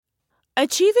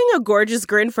Achieving a gorgeous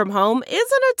grin from home isn't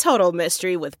a total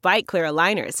mystery with Bite Clear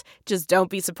aligners. Just don't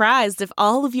be surprised if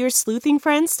all of your sleuthing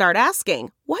friends start asking,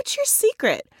 "What's your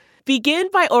secret?" Begin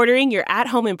by ordering your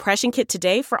at-home impression kit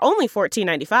today for only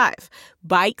 $14.95.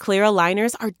 Bite Clear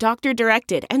aligners are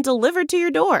doctor-directed and delivered to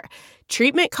your door.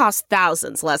 Treatment costs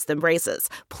thousands less than braces.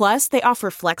 Plus, they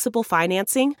offer flexible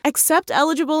financing, accept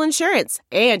eligible insurance,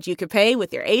 and you can pay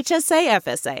with your HSA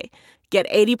FSA. Get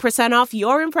 80% off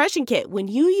your impression kit when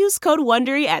you use code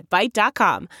WONDERY at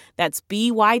Byte.com. That's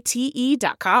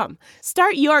BYTE.com.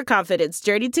 Start your confidence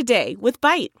journey today with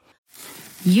Byte.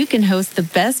 You can host the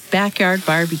best backyard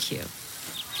barbecue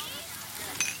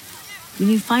when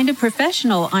you find a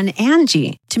professional on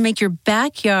Angie to make your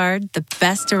backyard the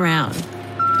best around.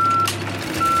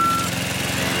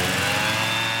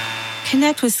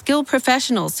 Connect with skilled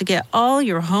professionals to get all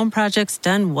your home projects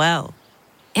done well.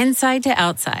 Inside to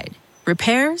outside,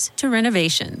 repairs to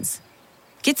renovations.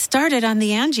 Get started on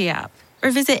the Angie app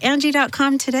or visit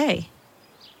Angie.com today.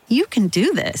 You can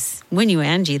do this when you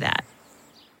Angie that.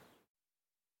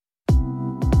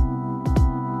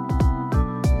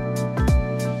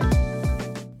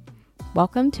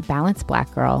 Welcome to Balanced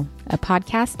Black Girl, a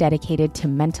podcast dedicated to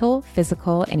mental,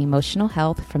 physical, and emotional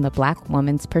health from the Black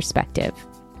woman's perspective.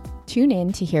 Tune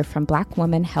in to hear from Black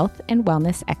woman health and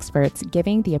wellness experts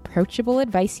giving the approachable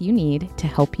advice you need to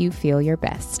help you feel your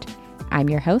best. I'm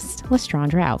your host,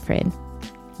 Lestrandra Alfred.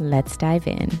 Let's dive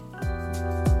in.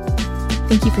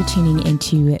 Thank you for tuning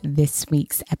into this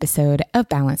week's episode of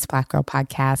Balanced Black Girl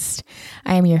Podcast.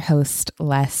 I am your host,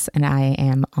 Les, and I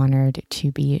am honored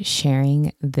to be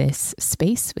sharing this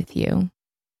space with you.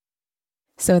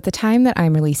 So at the time that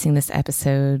I'm releasing this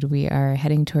episode, we are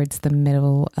heading towards the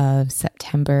middle of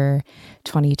September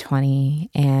 2020,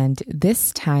 and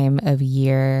this time of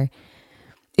year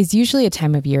is usually a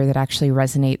time of year that actually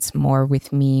resonates more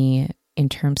with me in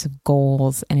terms of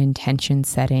goals and intention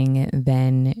setting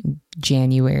than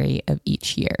January of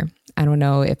each year. I don't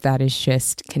know if that is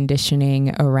just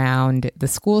conditioning around the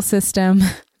school system,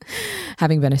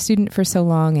 having been a student for so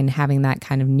long and having that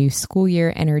kind of new school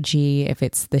year energy, if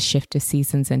it's the shift of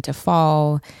seasons into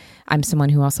fall. I'm someone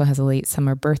who also has a late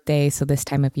summer birthday, so this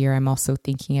time of year I'm also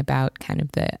thinking about kind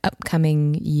of the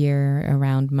upcoming year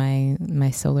around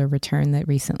my solar return that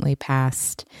recently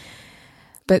passed.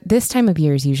 But this time of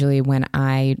year is usually when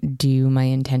I do my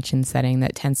intention setting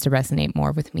that tends to resonate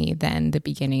more with me than the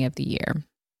beginning of the year.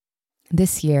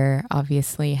 This year,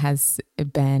 obviously, has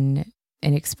been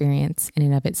an experience in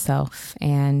and of itself.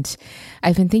 And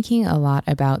I've been thinking a lot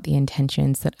about the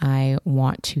intentions that I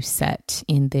want to set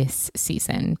in this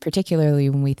season,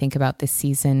 particularly when we think about this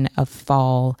season of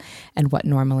fall. And what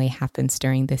normally happens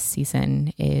during this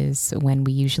season is when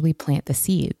we usually plant the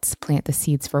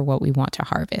seeds for what we want to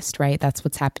harvest, right? That's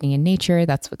what's happening in nature.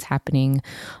 That's what's happening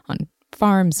on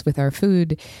farms with our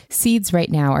food. Seeds right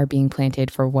now are being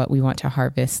planted for what we want to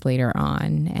harvest later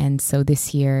on. And so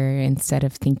this year, instead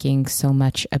of thinking so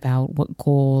much about what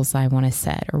goals I want to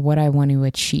set or what I want to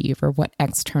achieve or what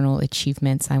external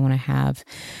achievements I want to have,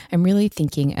 I'm really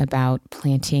thinking about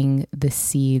planting the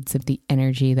seeds of the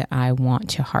energy that I want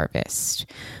to harvest.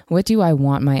 What do I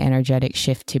want my energetic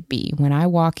shift to be? When I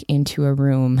walk into a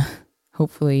room,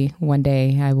 hopefully one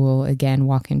day I will again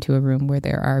walk into a room where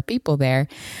there are people there,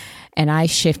 and I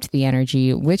shift the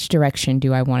energy. Which direction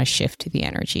do I want to shift the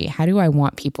energy? How do I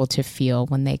want people to feel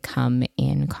when they come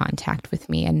in contact with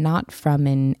me? And not from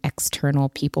an external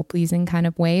people-pleasing kind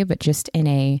of way, but just in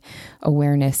a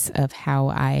awareness of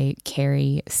how I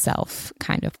carry self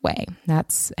kind of way.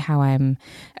 That's how I'm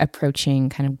approaching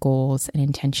kind of goals and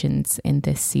intentions in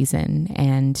this season.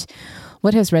 And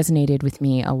what has resonated with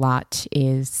me a lot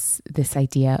is this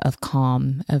idea of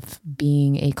calm, of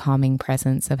being a calming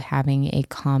presence, of having a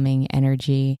calming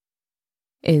energy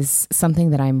is something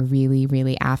that I'm really,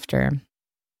 really after.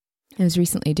 I was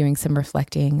recently doing some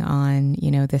reflecting on,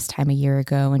 this time a year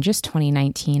ago and just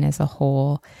 2019 as a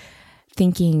whole,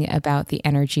 thinking about the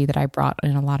energy that I brought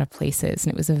in a lot of places.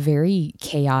 And it was a very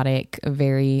chaotic,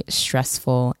 very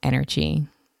stressful energy.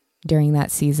 During that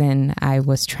season, I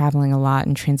was traveling a lot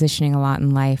and transitioning a lot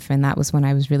in life. And that was when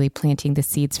I was really planting the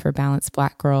seeds for Balanced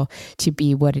Black Girl to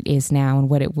be what it is now and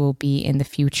what it will be in the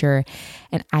future.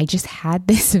 And I just had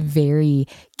this very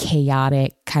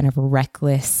chaotic, kind of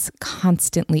reckless,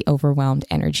 constantly overwhelmed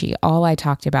energy. All I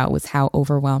talked about was how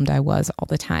overwhelmed I was all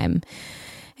the time.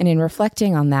 And in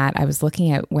reflecting on that, I was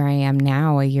looking at where I am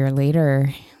now a year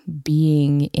later,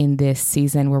 being in this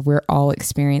season where we're all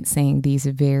experiencing these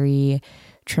very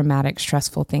traumatic,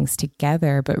 stressful things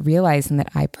together, but realizing that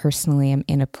I personally am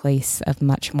in a place of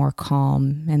much more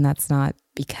calm. And that's not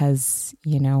because,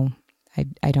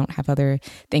 I don't have other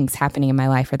things happening in my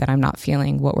life or that I'm not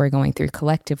feeling what we're going through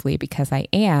collectively, because I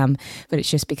am, but it's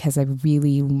just because I've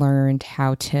really learned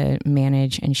how to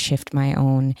manage and shift my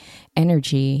own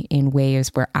energy in ways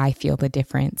where I feel the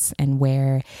difference and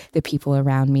where the people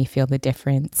around me feel the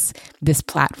difference. This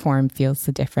platform feels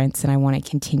the difference, and I want to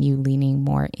continue leaning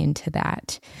more into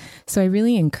that. So I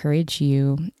really encourage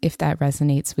you, if that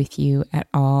resonates with you at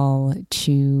all,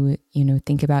 to,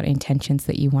 think about intentions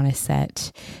that you want to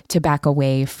set, to back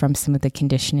away from some of the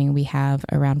conditioning we have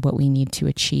around what we need to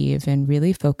achieve, and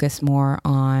really focus more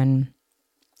on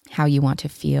how you want to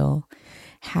feel,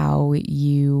 how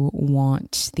you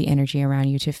want the energy around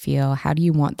you to feel. How do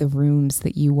you want the rooms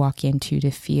that you walk into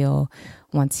to feel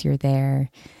once you're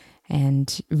there?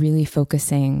 And really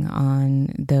focusing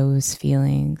on those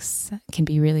feelings can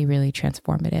be really, really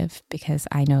transformative, because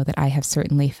I know that I have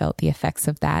certainly felt the effects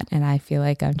of that. And I feel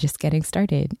like I'm just getting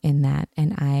started in that.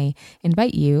 And I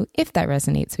invite you, if that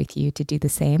resonates with you, to do the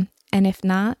same. And if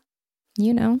not,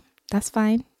 that's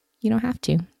fine. You don't have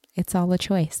to. It's all a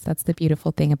choice. That's the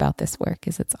beautiful thing about this work,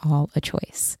 is it's all a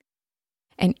choice.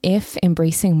 And if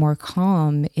embracing more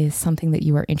calm is something that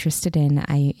you are interested in,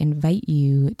 I invite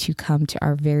you to come to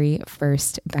our very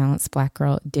first Balanced Black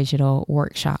Girl digital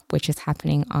workshop, which is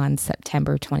happening on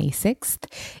September 26th.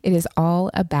 It is all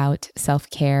about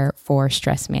self-care for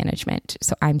stress management.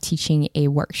 So I'm teaching a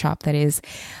workshop that is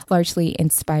largely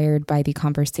inspired by the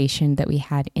conversation that we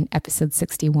had in episode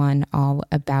 61, all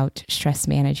about stress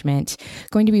management.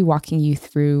 Going to be walking you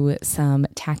through some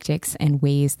tactics and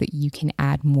ways that you can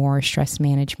add more stress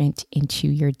management into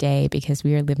your day, because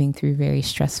we are living through very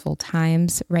stressful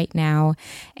times right now,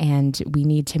 and we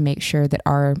need to make sure that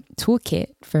our toolkit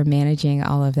for managing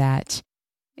all of that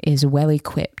is well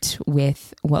equipped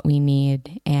with what we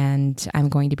need. And I'm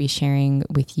going to be sharing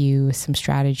with you some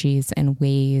strategies and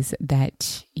ways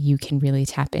that you can really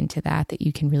tap into that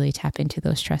you can really tap into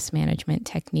those stress management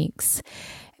techniques,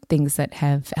 things that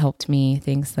have helped me,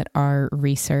 things that are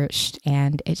researched.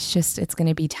 And it's going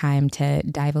to be time to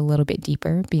dive a little bit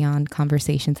deeper beyond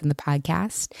conversations in the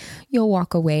podcast. You'll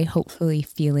walk away hopefully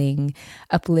feeling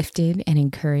uplifted and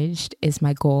encouraged is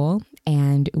my goal.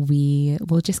 And we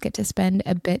will just get to spend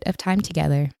a bit of time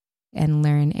together and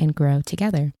learn and grow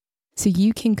together. So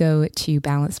you can go to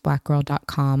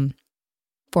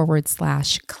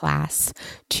balancedblackgirl.com/class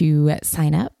to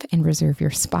sign up and reserve your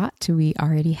spot. We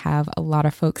already have a lot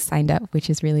of folks signed up,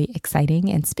 which is really exciting,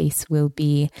 and space will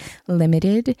be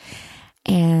limited.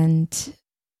 And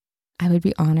I would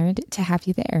be honored to have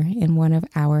you there in one of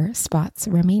our spots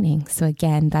remaining. So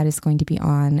again, that is going to be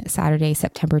on Saturday,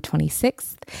 September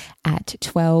 26th at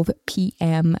 12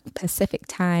 p.m. Pacific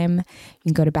time. You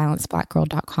can go to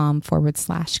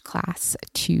balancedblackgirl.com/class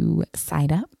to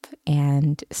sign up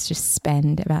and just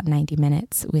spend about 90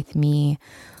 minutes with me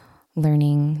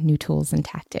learning new tools and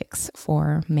tactics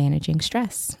for managing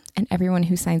stress. And everyone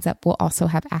who signs up will also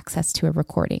have access to a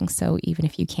recording. So even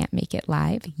if you can't make it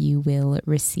live, you will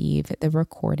receive the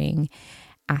recording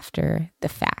after the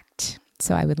fact.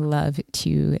 So I would love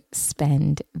to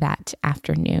spend that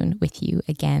afternoon with you.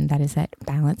 Again, that is at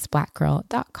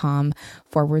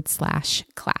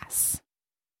balancedblackgirl.com/class.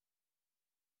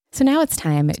 So now it's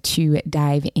time to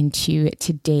dive into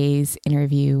today's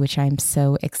interview, which I'm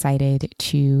so excited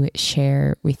to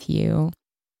share with you.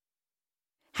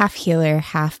 Half healer,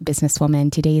 half businesswoman,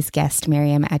 today's guest,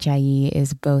 Maryam Ajayi,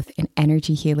 is both an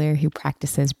energy healer who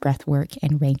practices breathwork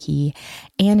and Reiki,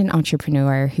 and an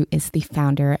entrepreneur who is the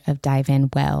founder of Dive In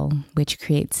Well, which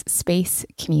creates space,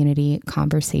 community,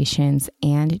 conversations,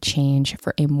 and change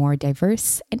for a more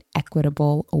diverse and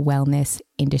equitable wellness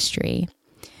industry.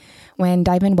 When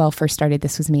Dive In Well first started,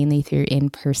 this was mainly through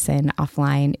in-person,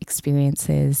 offline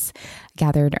experiences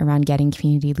gathered around getting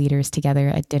community leaders together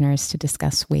at dinners to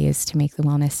discuss ways to make the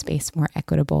wellness space more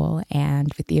equitable.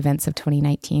 And with the events of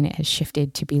 2019, it has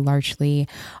shifted to be largely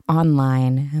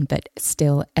online, but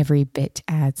still every bit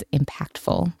as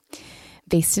impactful.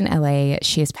 Based in LA,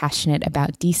 she is passionate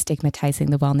about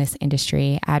destigmatizing the wellness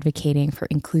industry, advocating for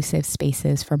inclusive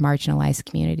spaces for marginalized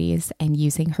communities, and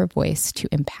using her voice to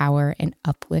empower and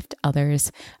uplift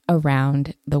others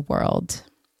around the world.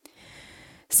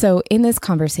 So in this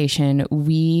conversation,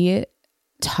 we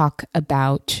talk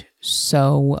about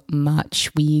so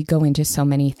much. We go into so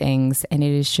many things, and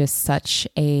it is just such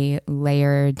a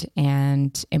layered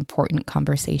and important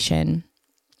conversation.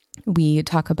 We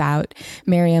talk about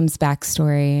Maryam's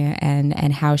backstory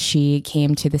and how she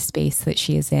came to the space that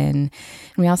she is in. And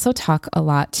we also talk a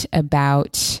lot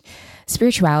about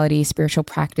spirituality, spiritual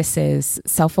practices,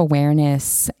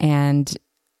 self-awareness, and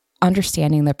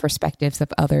understanding the perspectives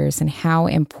of others and how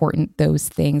important those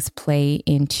things play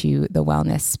into the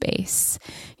wellness space.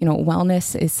 You know,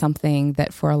 wellness is something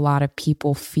that for a lot of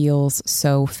people feels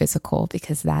so physical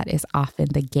because that is often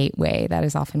the gateway. That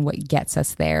is often what gets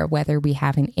us there, whether we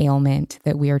have an ailment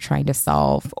that we are trying to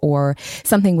solve or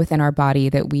something within our body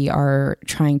that we are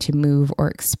trying to move or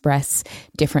express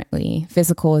differently.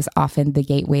 Physical is often the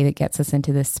gateway that gets us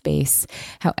into this space.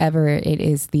 However, it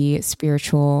is the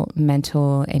spiritual,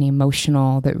 mental, and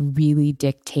emotional that really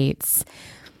dictates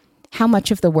how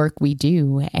much of the work we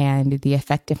do and the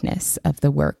effectiveness of the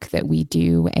work that we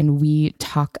do. And we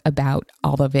talk about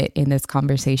all of it in this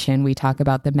conversation. We talk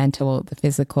about the mental, the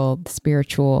physical, the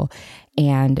spiritual,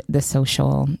 and the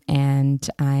social. And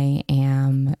I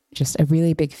am just a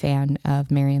really big fan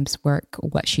of Maryam's work,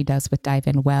 what she does with Dive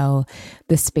In Well,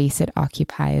 the space it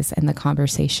occupies, and the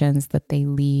conversations that they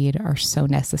lead are so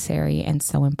necessary and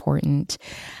so important.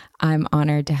 I'm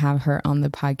honored to have her on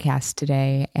the podcast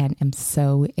today and am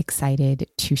so excited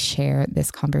to share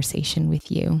this conversation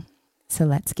with you. So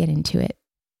let's get into it.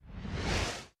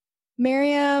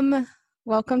 Maryam,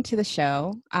 welcome to the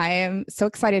show. I am so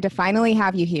excited to finally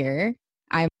have you here.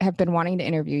 I have been wanting to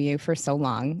interview you for so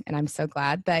long, and I'm so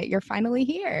glad that you're finally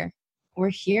here. We're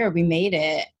here. We made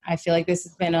it. I feel like this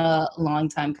has been a long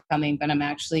time coming, but I'm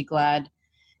actually glad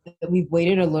that we've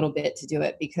waited a little bit to do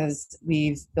it because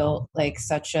we've built like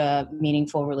such a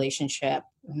meaningful relationship,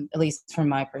 at least from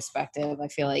my perspective. I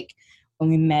feel like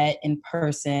when we met in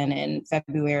person in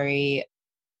February,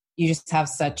 you just have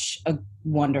such a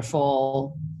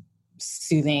wonderful,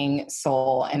 soothing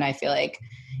soul. And I feel like,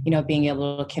 you know, being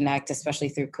able to connect, especially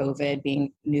through COVID,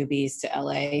 being newbies to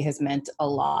LA has meant a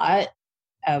lot.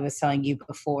 I was telling you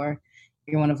before,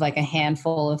 you're one of like a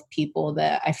handful of people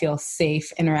that I feel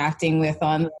safe interacting with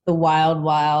on the wild,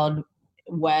 wild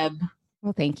web.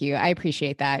 Well, thank you. I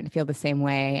appreciate that and feel the same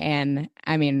way. And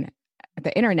I mean,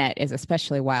 the internet is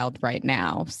especially wild right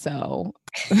now. So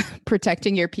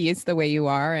protecting your peace the way you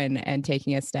are and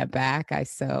taking a step back, I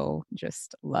so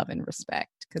just love and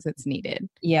respect because it's needed.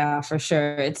 Yeah, for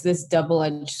sure. It's this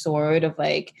double-edged sword of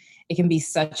like, it can be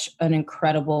such an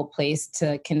incredible place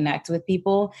to connect with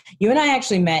people. You and I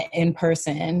actually met in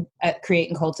person at Create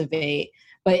and Cultivate,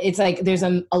 but it's like there's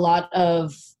a lot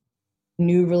of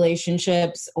new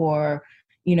relationships or,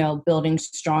 you know, building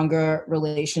stronger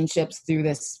relationships through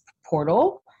this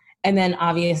portal. And then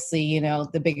obviously, you know,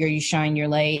 the bigger you shine your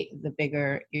light, the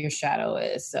bigger your shadow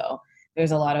is. So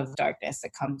there's a lot of darkness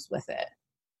that comes with it.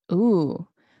 Ooh,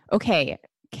 okay.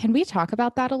 Can we talk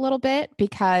about that a little bit?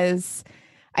 Because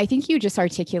I think you just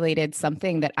articulated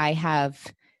something that I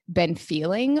have been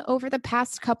feeling over the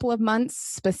past couple of months,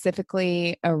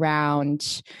 specifically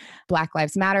around Black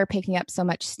Lives Matter picking up so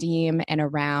much steam and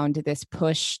around this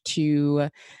push to,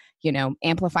 you know,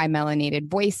 amplify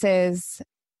melanated voices.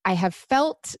 I have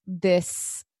felt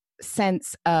this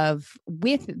sense of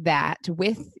with that,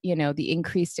 with, you know, the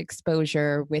increased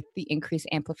exposure, with the increased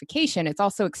amplification, it's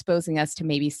also exposing us to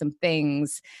maybe some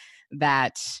things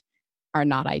that are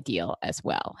not ideal as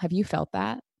well. Have you felt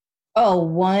that? Oh,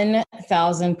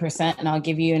 1,000%. And I'll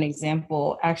give you an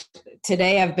example. Actually,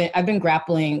 today I've been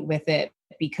grappling with it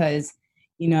because,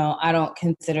 you know, I don't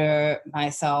consider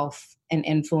myself an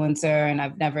influencer and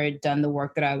I've never done the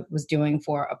work that I was doing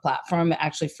for a platform. It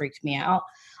actually freaked me out.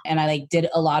 And I like did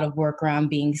a lot of work around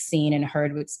being seen and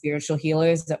heard with spiritual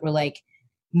healers that were like,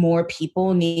 more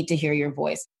people need to hear your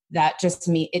voice. That just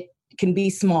it can be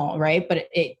small, right? But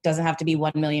it doesn't have to be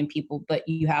 1 million people, but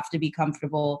you have to be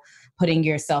comfortable putting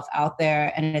yourself out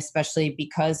there. And especially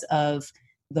because of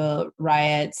the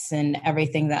riots and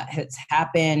everything that has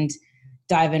happened,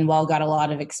 Dive In Well got a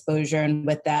lot of exposure. And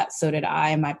with that, so did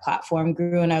I. My platform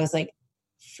grew and I was like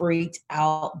freaked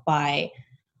out by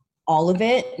all of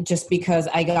it just because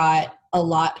I got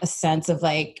a sense of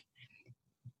like,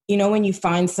 you know, when you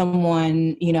find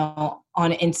someone, you know,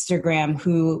 on Instagram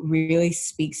who really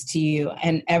speaks to you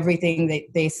and everything that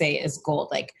they say is gold.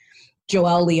 Like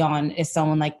Joel Leon is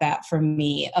someone like that for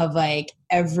me, of like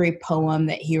every poem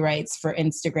that he writes for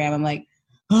Instagram, I'm like,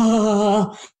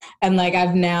 oh, and like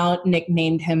I've now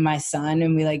nicknamed him my son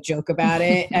and we like joke about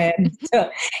it. And so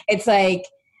it's like,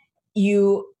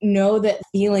 you know that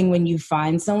feeling when you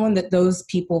find someone that those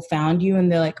people found you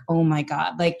and they're like, oh my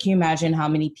God, like, can you imagine how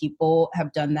many people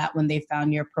have done that when they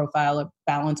found your profile of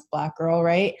Balanced Black Girl,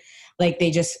 right? Like they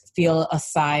just feel a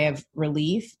sigh of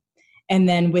relief. And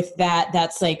then with that,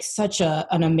 that's like such an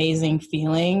amazing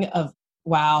feeling of,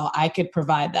 wow, I could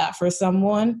provide that for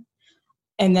someone.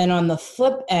 And then on the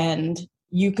flip end,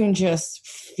 you can just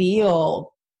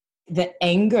feel the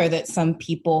anger that some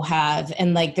people have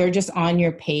and like they're just on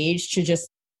your page to just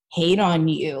hate on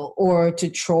you or to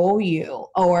troll you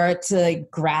or to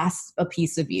grasp a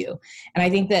piece of you. And I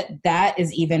think that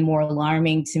is even more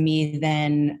alarming to me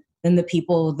than the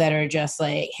people that are just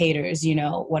like haters,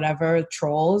 whatever,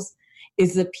 trolls,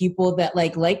 is the people that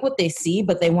like what they see,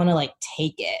 but they want to like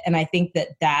take it. And I think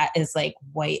that is like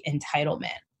white entitlement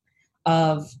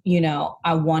of,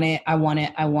 I want it. I want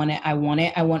it. I want it. I want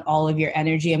it. I want all of your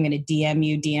energy. I'm going to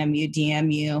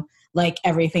DM you, like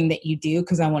everything that you do,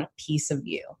 because I want a piece of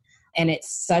you. And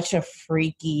it's such a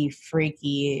freaky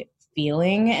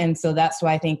feeling. And so that's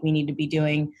why I think we need to be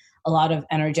doing a lot of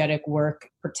energetic work,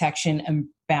 protection, and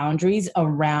boundaries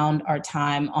around our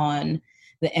time on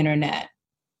the internet.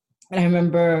 And I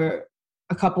remember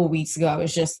a couple of weeks ago, I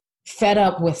was just fed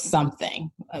up with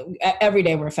something. Every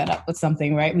day we're fed up with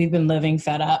something, right? We've been living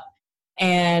fed up.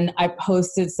 And I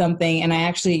posted something, and I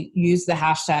actually used the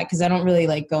hashtag because I don't really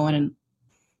like go in and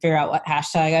figure out what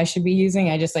hashtag I should be using.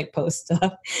 I just like post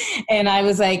stuff. And I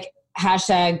was like,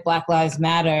 hashtag Black Lives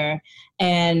Matter.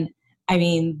 And I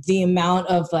mean, the amount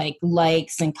of like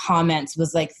likes and comments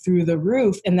was like through the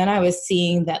roof. And then I was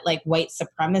seeing that like white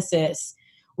supremacists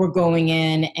were going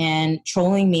in and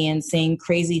trolling me and saying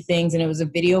crazy things. And it was a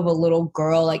video of a little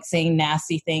girl like saying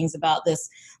nasty things about this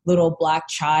little Black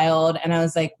child. And I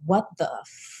was like, what the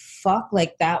fuck?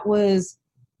 Like, that was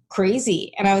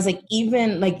crazy. And I was like,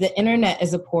 even like the internet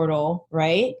is a portal,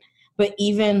 right? But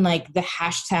even like the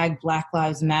hashtag Black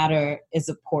Lives Matter is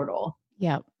a portal.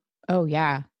 Yeah. Oh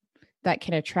yeah. That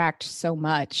can attract so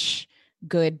much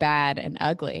good, bad, and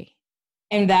ugly.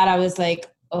 And that I was like,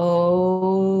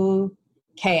 oh,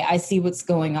 okay, I see what's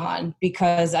going on.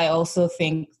 Because I also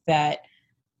think that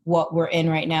what we're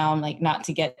in right now, and like not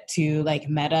to get to like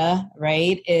meta,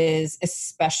 right, is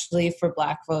especially for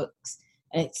Black folks,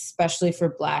 and especially for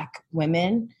Black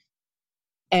women.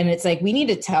 And it's like, we need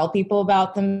to tell people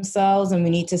about themselves, and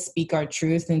we need to speak our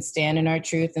truth and stand in our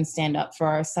truth and stand up for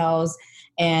ourselves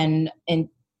and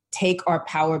take our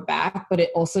power back. But it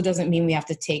also doesn't mean we have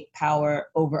to take power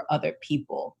over other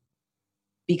people,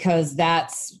 because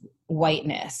that's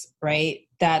whiteness, right?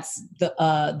 That's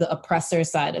the oppressor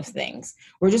side of things.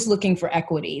 We're just looking for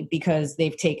equity because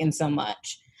they've taken so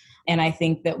much. And I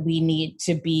think that we need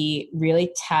to be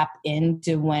really tap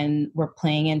into when we're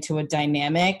playing into a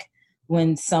dynamic,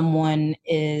 when someone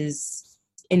is,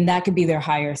 and that could be their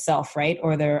higher self, right?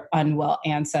 Or their unwell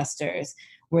ancestors,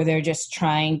 where they're just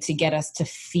trying to get us to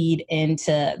feed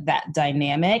into that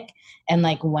dynamic, and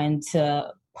like when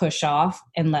to push off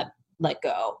and let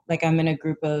go. Like, I'm in a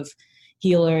group of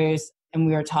healers, and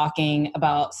we were talking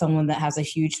about someone that has a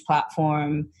huge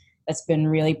platform that's been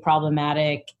really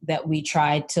problematic, that we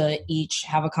tried to each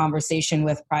have a conversation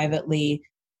with privately.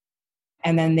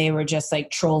 And then they were just like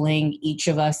trolling each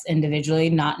of us individually,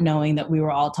 not knowing that we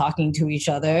were all talking to each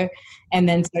other, and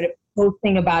then started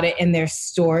posting about it in their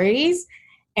stories.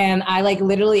 And I like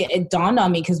literally, it dawned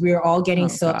on me because we were all getting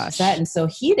upset and so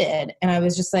heated. And I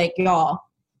was just like, y'all,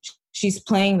 she's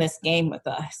playing this game with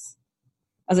us.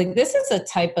 I was like, this is a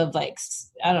type of like,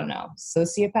 I don't know,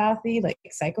 sociopathy, like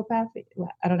psychopathy.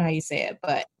 I don't know how you say it,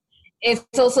 but it's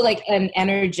also like an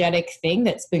energetic thing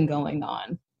that's been going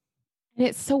on. And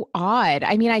it's so odd.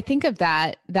 I mean, I think of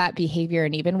that behavior,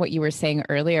 and even what you were saying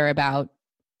earlier about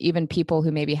even people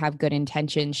who maybe have good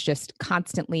intentions just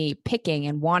constantly picking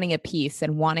and wanting a piece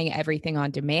and wanting everything on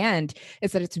demand,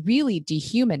 is that it's really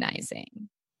dehumanizing.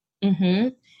 Mm-hmm.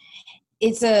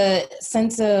 It's a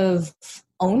sense of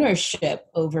ownership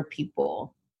over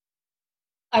people.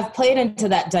 I've played into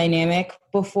that dynamic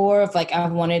before of like,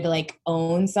 I've wanted to like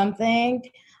own something,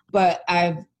 but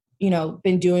I've,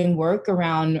 been doing work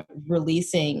around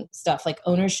releasing stuff. Like,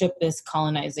 ownership is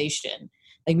colonization.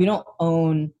 Like, we don't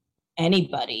own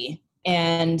anybody.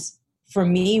 And for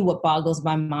me, what boggles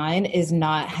my mind is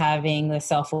not having the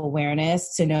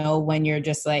self-awareness to know when you're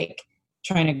just like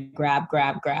trying to grab.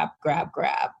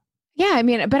 Yeah, I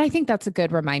mean, but I think that's a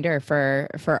good reminder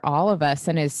for all of us.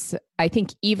 And I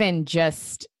think even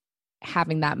just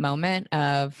having that moment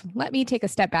of, let me take a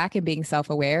step back and being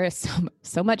self-aware is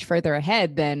so much further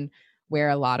ahead than where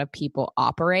a lot of people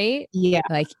operate. Yeah.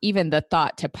 Like, even the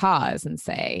thought to pause and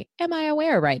say, am I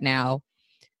aware right now?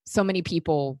 So many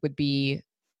people would be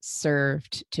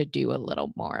served to do a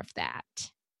little more of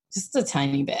that. Just a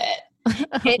tiny bit.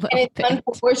 It's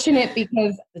unfortunate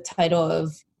because the title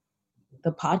of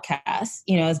the podcast,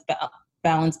 is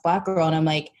Balanced Black Girl. And I'm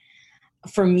like,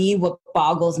 for me, what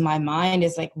boggles my mind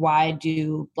is like, why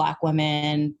do Black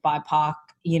women, BIPOC,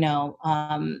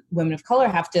 women of color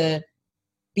have to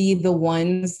be the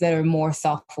ones that are more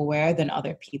self-aware than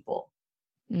other people?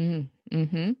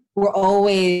 Mm-hmm. We're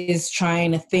always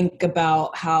trying to think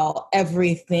about how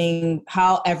everything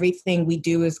we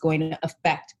do is going to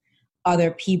affect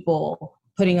other people,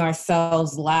 putting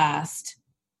ourselves last,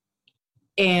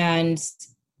 and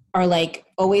are like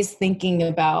always thinking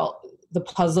about the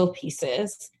puzzle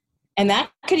pieces. And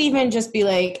that could even just be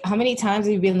like, how many times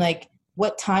have you been like,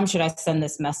 what time should I send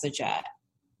this message at?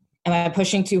 Am I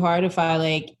pushing too hard if I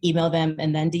like email them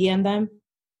and then DM them?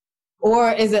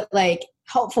 Or is it like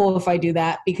helpful if I do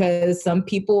that because some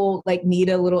people like need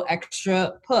a little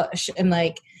extra push, and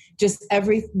like just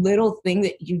every little thing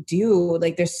that you do,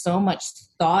 like there's so much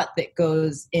thought that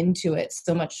goes into it,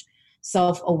 so much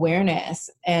self-awareness.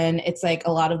 And it's like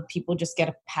a lot of people just get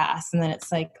a pass, and then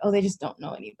it's like, oh, they just don't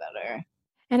know any better.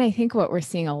 And I think what we're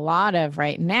seeing a lot of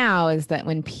right now is that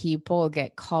when people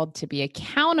get called to be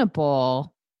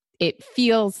accountable, it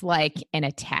feels like an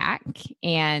attack.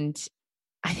 And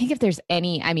I think if there's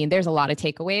there's a lot of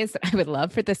takeaways that I would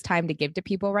love for this time to give to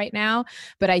people right now.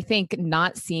 But I think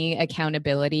not seeing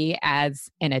accountability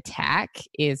as an attack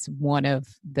is one of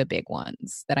the big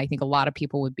ones that I think a lot of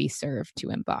people would be served to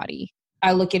embody.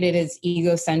 I look at it as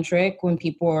egocentric when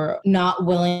people are not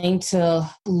willing to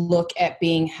look at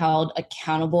being held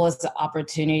accountable as an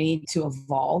opportunity to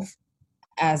evolve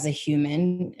as a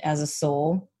human, as a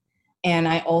soul. And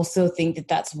I also think that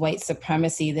that's white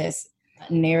supremacy, this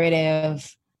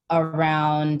narrative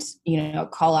around,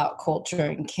 call out culture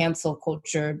and cancel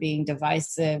culture being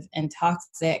divisive and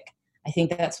toxic. I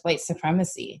think that's white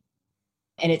supremacy.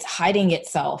 And it's hiding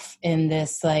itself in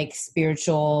this like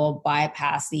spiritual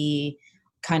bypassy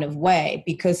kind of way,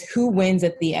 because who wins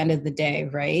at the end of the day,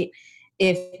 right?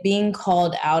 If being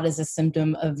called out is a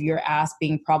symptom of your ass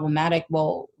being problematic,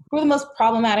 well, who are the most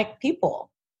problematic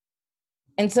people?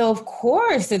 And so of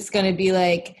course it's going to be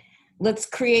like, let's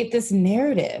create this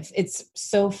narrative. It's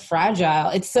so fragile.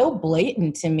 It's so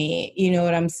blatant to me. You know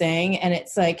what I'm saying? And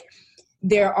it's like,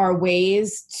 there are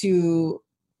ways to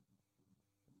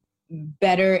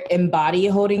better embody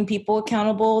holding people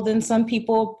accountable than some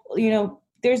people.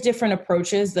 There's different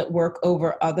approaches that work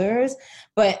over others,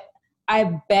 but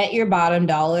I bet your bottom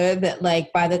dollar that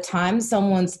like by the time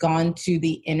someone's gone to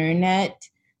the internet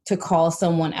to call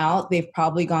someone out, they've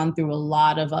probably gone through a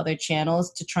lot of other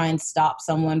channels to try and stop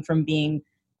someone from being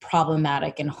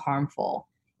problematic and harmful.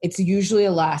 It's usually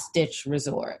a last ditch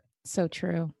resort. So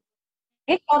true.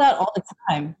 I get called out all the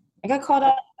time. I got called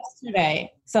out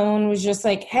yesterday. Someone was just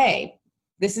like, hey,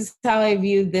 this is how I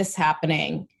view this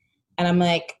happening. And I'm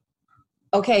like,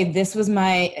 okay, this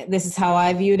is how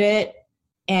I viewed it.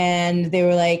 And they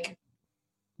were like,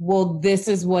 well, this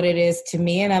is what it is to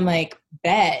me. And I'm like,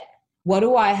 bet. What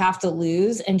do I have to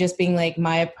lose? And just being like,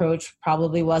 my approach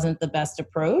probably wasn't the best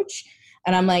approach.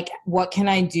 And I'm like, what can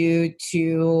I do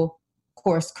to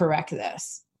course correct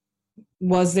this?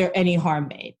 Was there any harm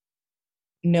made?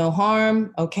 No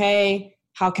harm. Okay.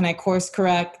 How can I course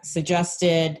correct?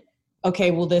 Suggested. Okay,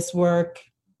 will this work?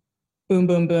 Boom,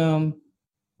 boom, boom.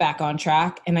 Back on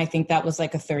track. And I think that was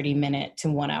like a 30-minute to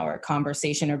 1 hour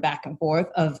conversation or back and forth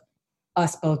of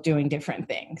us both doing different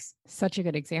things. Such a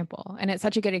good example. And it's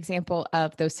such a good example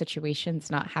of those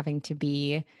situations not having to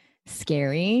be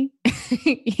scary,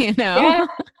 Yeah.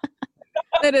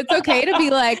 that it's okay to be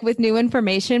like, with new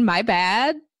information, my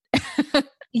bad.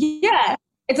 Yeah.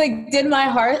 It's like, did my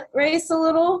heart race a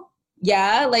little?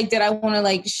 Yeah. Like, did I want to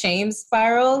like shame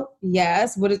spiral?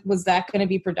 Yes. Was that going to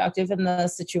be productive in the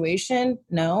situation?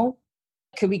 No.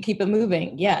 Could we keep it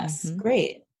moving? Yes. Mm-hmm.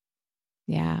 Great.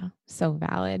 Yeah. So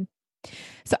valid.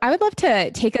 So I would love to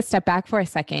take a step back for a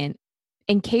second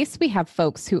in case we have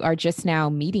folks who are just now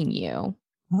meeting you.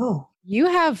 Oh, you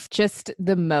have just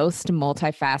the most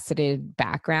multifaceted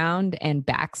background and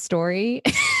backstory.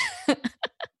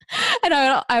 And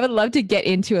I would love to get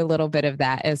into a little bit of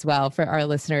that as well for our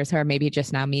listeners who are maybe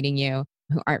just now meeting you,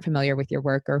 who aren't familiar with your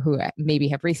work or who maybe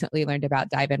have recently learned about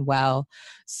Dive In Well.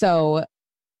 So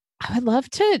I would love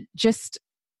to just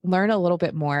learn a little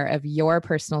bit more of your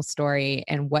personal story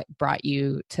and what brought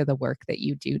you to the work that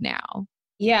you do now.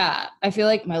 Yeah, I feel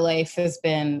like my life has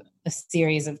been a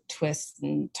series of twists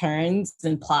and turns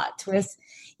and plot twists,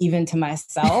 even to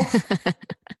myself.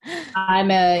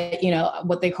 I'm a,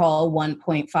 what they call a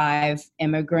 1.5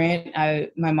 immigrant.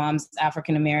 My mom's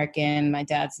African-American, my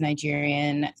dad's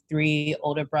Nigerian, 3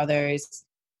 older brothers.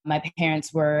 My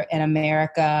parents were in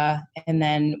America, and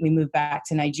then we moved back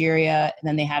to Nigeria, and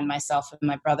then they had myself and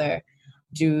my brother.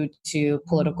 Due to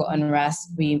political unrest,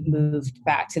 we moved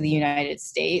back to the United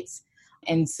States.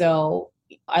 And so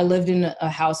I lived in a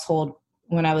household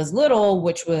when I was little,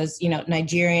 which was,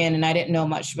 Nigerian, and I didn't know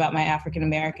much about my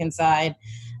African-American side.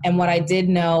 And what I did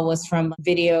know was from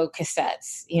video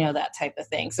cassettes, that type of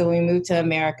thing. So when we moved to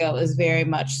America, it was very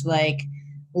much like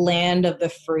land of the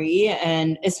free,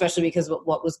 and especially because of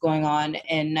what was going on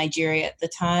in Nigeria at the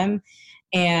time.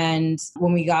 And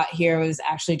when we got here, it was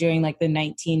actually during like the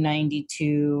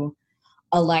 1992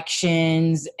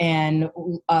 elections and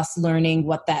us learning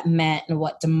what that meant and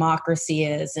what democracy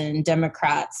is and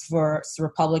Democrats versus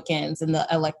Republicans and the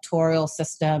electoral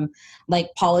system.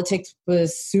 Like politics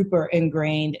was super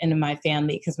ingrained into my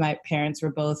family because my parents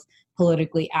were both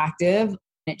politically active.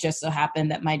 It just so happened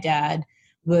that my dad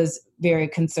was very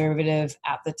conservative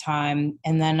at the time.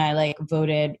 And then I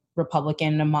voted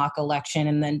Republican in a mock election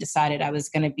and then decided I was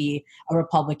going to be a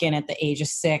Republican at the age of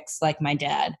 6, like my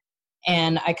dad.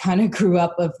 And I kind of grew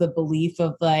up with the belief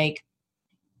of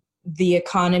the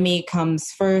economy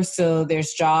comes first. So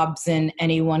there's jobs and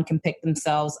anyone can pick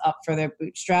themselves up for their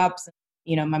bootstraps.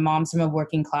 My mom's from a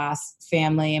working class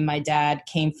family and my dad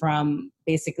came from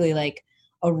basically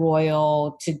a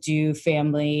royal to-do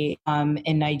family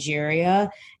in Nigeria.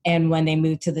 And when they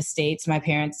moved to the States, my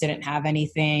parents didn't have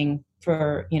anything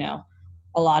for,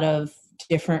 a lot of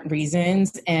different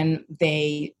reasons. And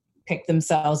they pick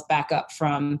themselves back up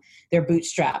from their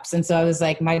bootstraps. And so I was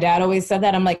like, my dad always said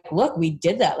that. I'm like, look, we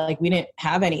did that. We didn't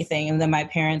have anything. And then my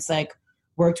parents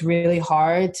worked really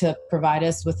hard to provide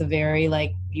us with a very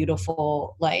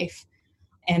beautiful life.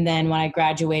 And then when I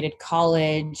graduated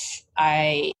college,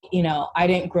 I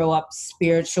didn't grow up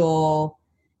spiritual,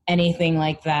 anything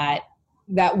like that.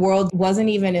 That world wasn't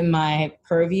even in my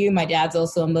purview. My dad's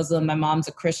also a Muslim. My mom's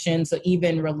a Christian. So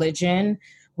even religion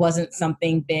wasn't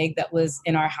something big that was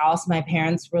in our house. My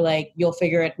parents were like, you'll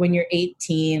figure it when you're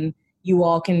 18, you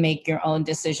all can make your own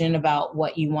decision about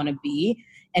what you want to be.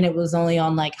 And it was only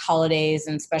on holidays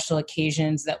and special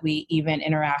occasions that we even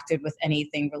interacted with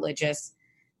anything religious.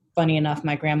 Funny enough,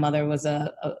 my grandmother was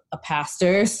a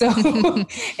pastor. So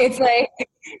it's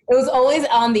it was always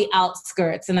on the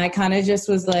outskirts. And I kind of just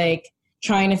was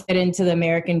trying to fit into the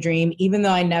American dream, even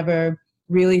though I never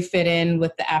really fit in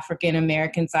with the African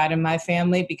American side of my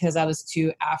family because I was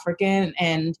too African.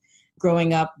 And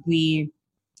growing up, we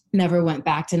never went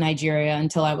back to Nigeria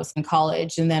until I was in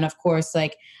college. And then of course, I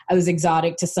was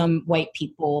exotic to some white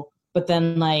people, but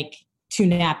then too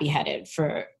nappy headed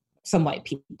for some white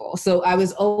people. So I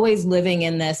was always living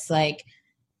in this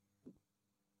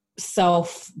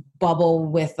self bubble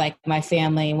with my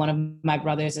family. One of my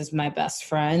brothers is my best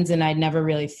friends, and I never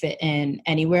really fit in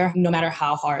anywhere, no matter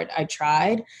how hard I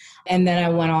tried. And then I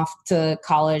went off to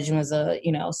college and was a,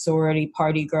 sorority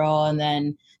party girl, and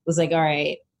then was all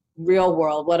right, real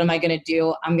world, what am I going to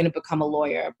do? I'm going to become a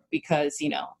lawyer because,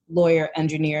 lawyer,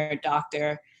 engineer,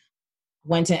 doctor,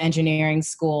 went to engineering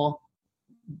school.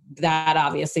 That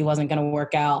obviously wasn't going to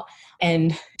work out.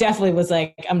 And definitely was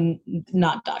I'm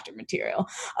not doctor material.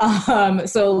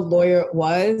 So lawyer it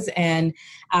was. And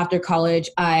after college,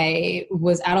 I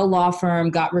was at a law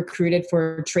firm, got recruited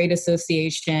for a trade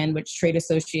association, which trade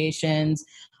associations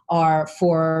are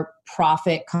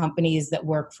for-profit companies that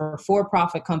work for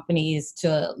for-profit companies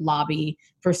to lobby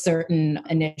for certain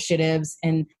initiatives.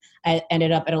 And I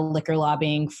ended up at a liquor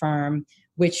lobbying firm,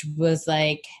 which was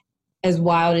as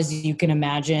wild as you can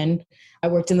imagine. I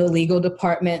worked in the legal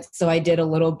department, so I did a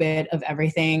little bit of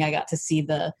everything. I got to see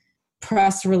the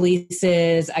press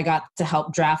releases. I got to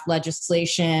help draft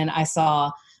legislation. I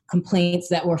saw complaints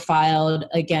that were filed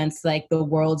against the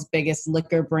world's biggest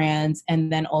liquor brands.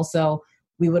 And then also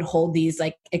we would hold these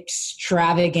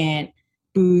extravagant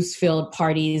booze-filled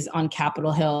parties on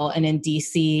Capitol Hill and in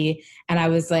DC. And I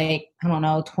was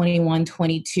 21,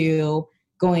 22,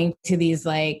 going to these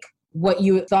what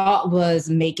you thought was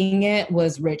making it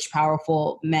was rich,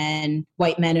 powerful men,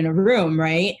 white men in a room,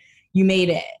 right? You made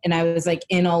it. And I was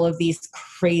in all of these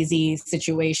crazy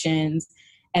situations.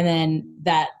 And then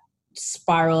that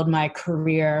spiraled my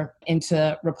career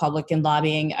into Republican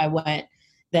lobbying. I went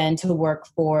then to work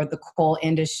for the coal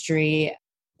industry.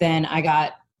 Then I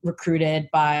got recruited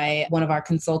by one of our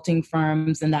consulting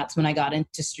firms. And that's when I got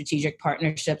into strategic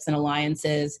partnerships and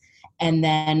alliances. And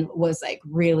then was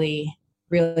really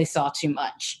saw too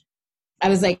much. I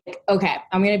was okay,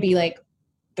 I'm going to be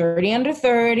 30 under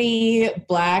 30,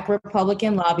 Black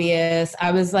Republican lobbyist.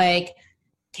 I was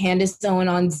Candace Owen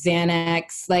on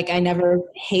Xanax. I never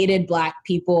hated Black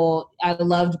people. I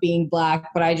loved being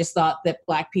Black, but I just thought that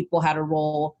Black people had a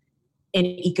role in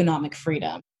economic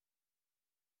freedom.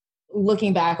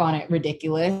 Looking back on it,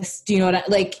 ridiculous. Do you know what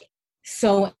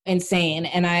so insane.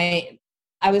 And I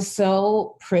was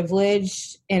so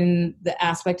privileged in the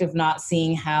aspect of not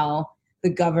seeing how the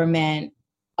government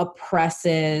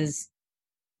oppresses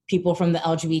people from the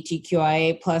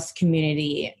LGBTQIA plus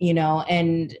community, you know,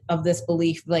 and of this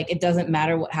belief, like, it doesn't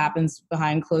matter what happens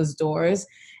behind closed doors,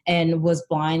 and was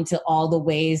blind to all the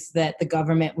ways that the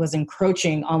government was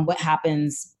encroaching on what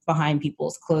happens behind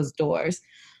people's closed doors.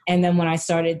 And then when I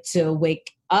started to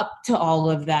wake up to all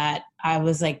of that, I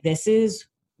was like, this is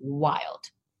wild.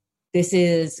 This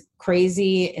is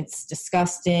crazy. It's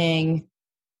disgusting.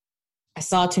 I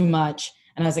saw too much.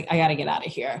 And I was like, I got to get out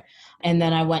of here. And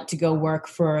then I went to go work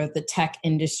for the tech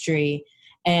industry.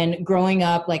 And growing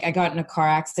up, like, I got in a car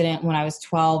accident when I was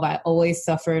 12. I always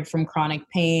suffered from chronic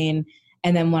pain.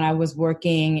 And then when I was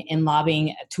working in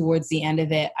lobbying towards the end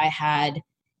of it, I had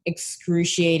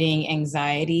excruciating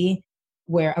anxiety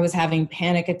where I was having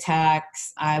panic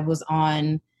attacks. I was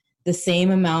on the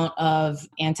same amount of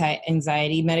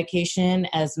anti-anxiety medication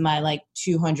as my like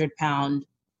 200-pound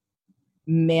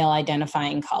male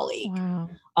identifying colleague. Wow.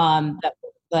 That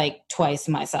was like twice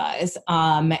my size.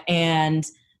 And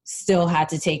still had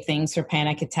to take things for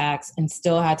panic attacks, and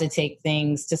still had to take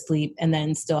things to sleep, and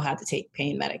then still had to take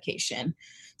pain medication.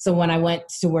 So when I went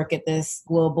to work at this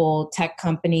global tech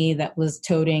company that was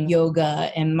toting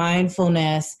yoga and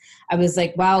mindfulness, I was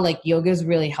like, wow, like, yoga is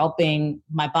really helping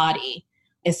my body,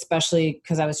 especially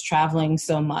because I was traveling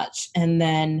so much. And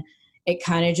then it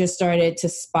kind of just started to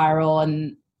spiral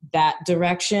in that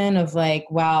direction of like,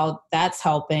 wow, that's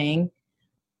helping.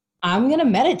 I'm going to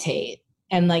meditate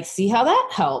and like see how that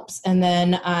helps. And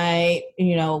then I,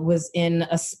 you know, was in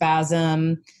a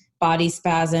spasm, body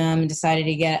spasm, and decided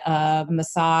to get a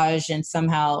massage. And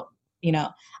somehow, you know,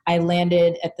 I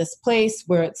landed at this place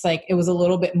where it's like, it was a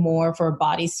little bit more for a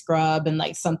body scrub and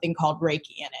like something called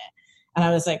Reiki in it. And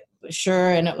I was like, sure.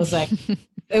 And it was like,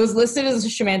 it was listed as a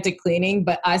shamanic cleaning,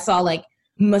 but I saw like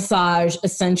massage,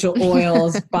 essential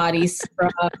oils, body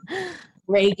scrub,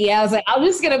 Reiki. I was like, I'm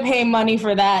just going to pay money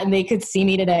for that. And they could see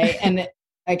me today. And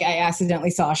like, I accidentally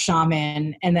saw a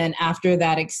shaman. And then after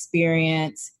that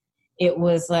experience, it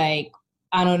was like,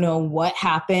 I don't know what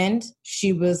happened.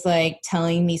 She was like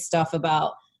telling me stuff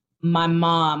about my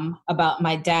mom, about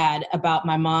my dad, about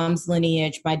my mom's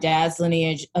lineage, my dad's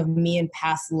lineage, of me in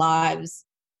past lives.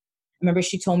 I remember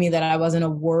she told me that I wasn't a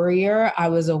warrior. I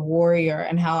was a warrior,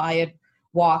 and how I had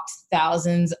walked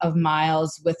thousands of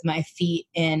miles with my feet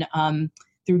in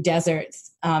through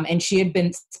deserts. And she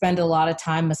had spent a lot of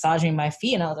time massaging my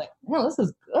feet. And I was like, oh, this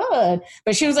is good.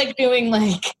 But she was like doing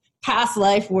like past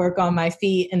life work on my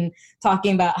feet and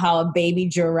talking about how a baby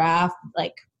giraffe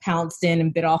like pounced in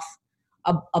and bit off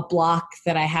a block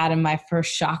that I had in my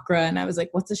first chakra. And I was like,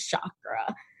 what's a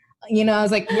chakra? You know, I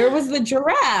was like, where was the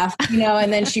giraffe? You know,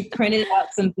 and then she printed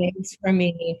out some things for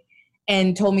me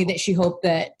and told me that she hoped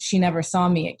that she never saw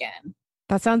me again.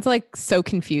 That sounds like so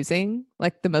confusing,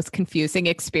 like the most confusing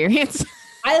experience.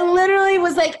 I literally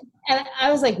was like, and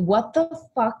I was like, what the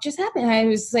fuck just happened? And I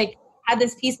was like, had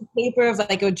this piece of paper of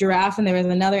like a giraffe and there was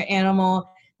another animal.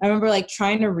 I remember like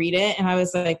trying to read it and I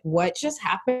was like, what just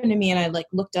happened to me? And I like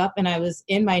looked up and I was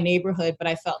in my neighborhood, but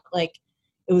I felt like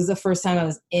it was the first time I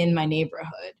was in my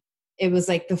neighborhood. It was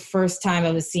like the first time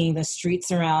I was seeing the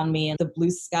streets around me and the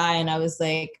blue sky. And I was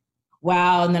like,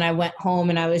 wow. And then I went home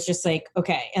and I was just like,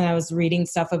 okay. And I was reading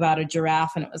stuff about a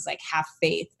giraffe and it was like have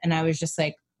faith. And I was just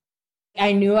like,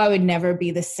 I knew I would never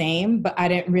be the same, but I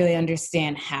didn't really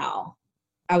understand how.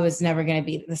 I was never going to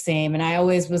be the same. And I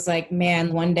always was like,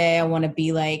 man, one day I want to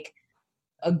be like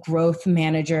a growth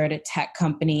manager at a tech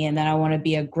company. And then I want to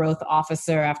be a growth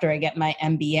officer after I get my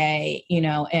MBA, you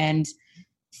know, and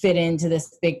fit into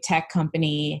this big tech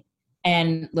company.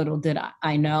 And little did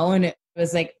I know. And it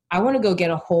was like, I want to go get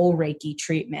a whole Reiki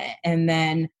treatment. And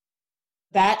then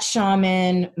that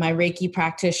shaman, my Reiki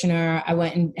practitioner, I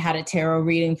went and had a tarot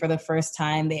reading for the first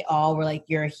time. They all were like,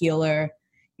 you're a healer.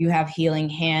 You have healing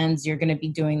hands. You're going to be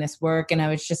doing this work. And I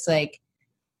was just like,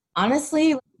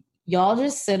 honestly, y'all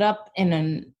just sit up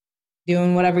and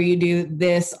doing whatever you do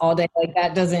this all day. Like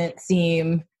that doesn't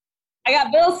seem, I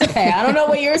got bills to pay. I don't know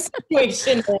what your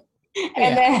situation is.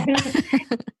 And then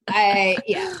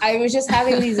I was just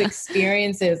having these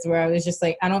experiences where I was just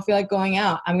like, I don't feel like going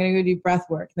out. I'm going to go do breath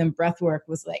work. Then breath work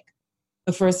was like,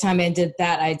 the first time I did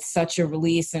that, I had such a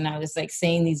release and I was like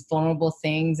saying these vulnerable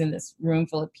things in this room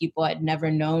full of people I'd never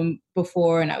known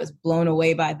before. And I was blown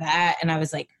away by that. And I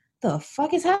was like, the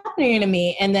fuck is happening to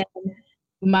me? And then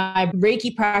my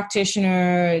Reiki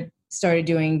practitioner started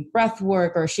doing breath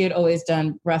work, or she had always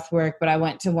done breath work, but I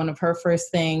went to one of her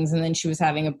first things. And then she was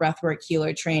having a breathwork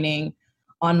healer training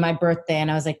on my birthday.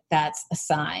 And I was like, that's a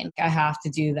sign. I have to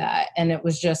do that. And it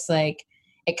was just like,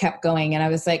 it kept going. And I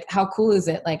was like, how cool is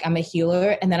it? Like I'm a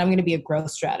healer and then I'm going to be a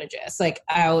growth strategist. Like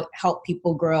I'll help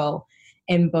people grow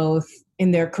in both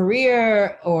in their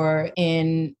career or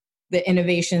in the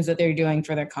innovations that they're doing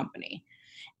for their company.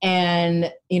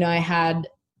 And, I had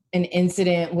an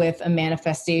incident with a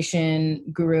manifestation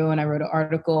guru, and I wrote an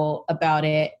article about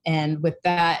it. And with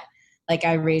that,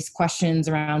 I raised questions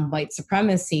around white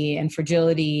supremacy and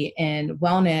fragility and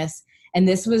wellness. And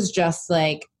this was just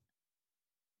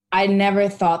I never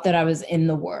thought that I was in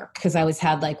the work, because I always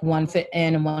had 1 foot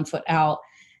in and 1 foot out.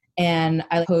 And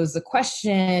I posed the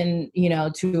question,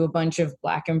 to a bunch of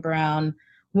Black and brown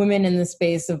women in the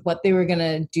space of what they were going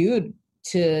to do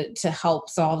to help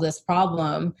solve this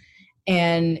problem.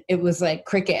 And it was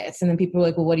crickets. And then people were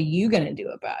like, well, what are you going to do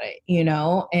about it?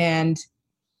 And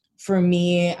for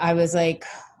me, I was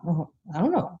oh, I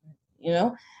don't know,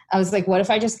 I was what if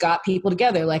I just got people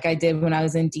together like I did when I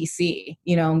was in DC,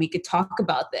 and we could talk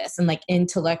about this and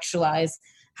intellectualize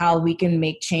how we can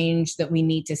make change that we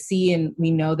need to see. And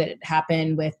we know that it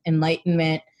happened with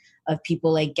enlightenment of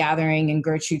people gathering in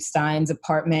Gertrude Stein's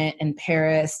apartment in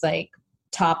Paris,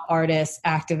 top artists,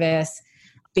 activists,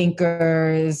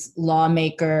 thinkers,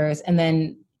 lawmakers, and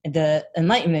then the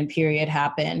Enlightenment period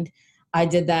happened. I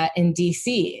did that in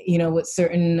DC, with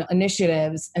certain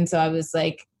initiatives. And so I was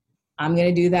I'm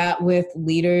going to do that with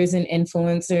leaders and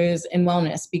influencers in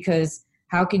wellness, because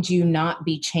how could you not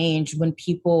be changed when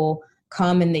people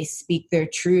come and they speak their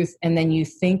truth, and then you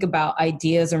think about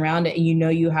ideas around it, and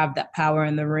you have that power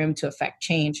in the room to affect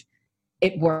change?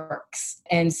 It works.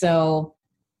 And so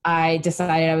I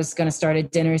decided I was going to start a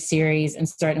dinner series and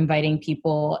start inviting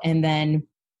people. And then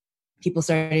people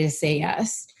started to say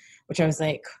yes, which I was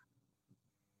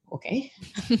okay.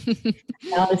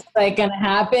 Now it's going to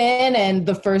happen. And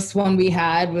the first one we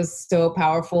had was so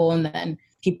powerful. And then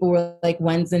people were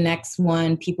when's the next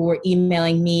one? People were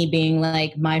emailing me being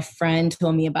my friend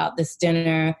told me about this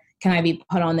dinner. Can I be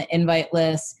put on the invite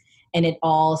list? And it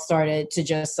all started to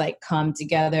just come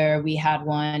together. We had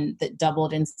one that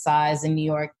doubled in size in New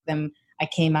York. Then I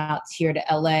came out here to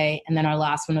LA. And then our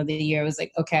last one of the year was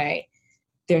okay,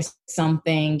 there's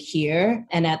something here.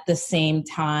 And at the same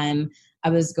time, I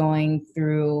was going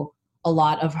through a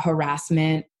lot of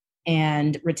harassment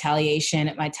and retaliation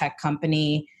at my tech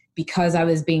company because I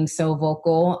was being so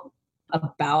vocal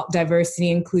about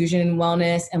diversity, inclusion, and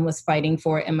wellness, and was fighting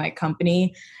for it in my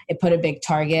company. It put a big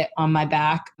target on my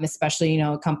back, especially,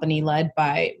 a company led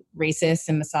by racist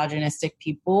and misogynistic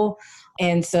people.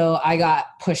 And so I got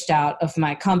pushed out of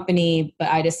my company, but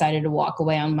I decided to walk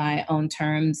away on my own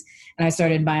terms. And I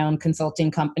started my own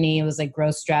consulting company. It was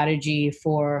growth strategy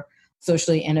for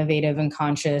socially innovative and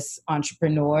conscious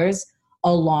entrepreneurs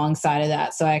alongside of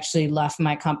that. So I actually left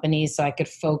my company so I could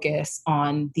focus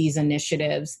on these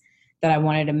initiatives that I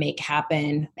wanted to make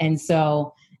happen. And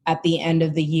so at the end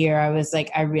of the year, I was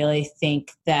I really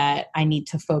think that I need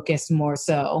to focus more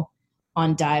so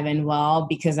on Dive In Well,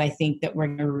 because I think that we're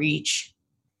going to reach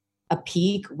a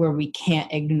peak where we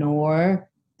can't ignore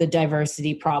the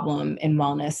diversity problem in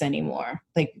wellness anymore.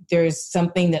 There's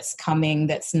something that's coming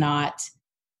that's not,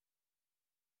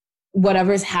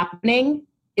 whatever's happening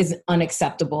is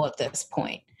unacceptable at this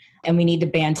point. And we need to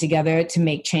band together to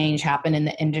make change happen in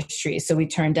the industry. So we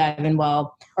turned Dive In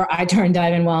Well, or I turned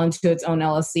Dive In Well into its own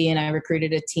LLC, and I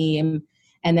recruited a team.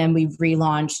 And then we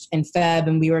relaunched in Feb,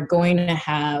 and we were going to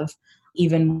have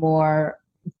even more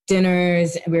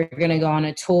dinners. We were going to go on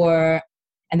a tour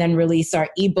and then release our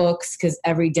ebooks, because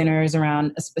every dinner is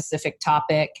around a specific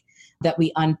topic that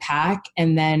we unpack.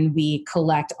 And then we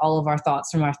collect all of our thoughts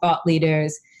from our thought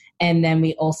leaders. And then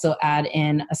we also add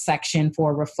in a section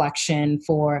for reflection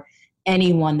for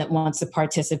anyone that wants to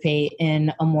participate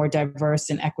in a more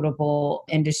diverse and equitable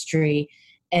industry.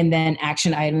 And then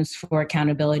action items for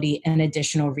accountability and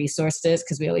additional resources,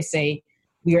 because we always say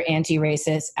we are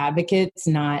anti-racist advocates,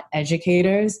 not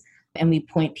educators. And we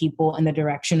point people in the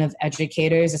direction of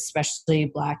educators, especially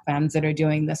Black femmes that are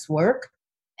doing this work.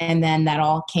 And then that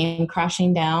all came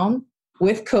crashing down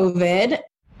with COVID.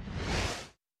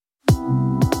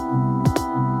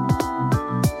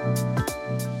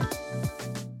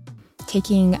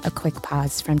 Taking a quick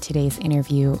pause from today's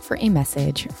interview for a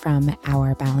message from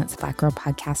our Balanced Black Girl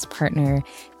podcast partner,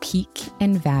 Peak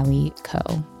and Valley Co.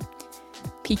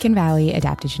 Peak and Valley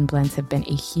adaptogen blends have been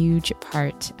a huge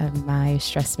part of my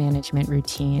stress management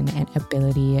routine and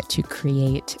ability to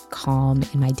create calm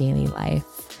in my daily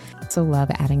life. I also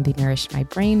love adding the Nourish My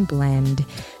Brain blend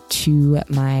to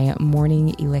my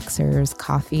morning elixirs,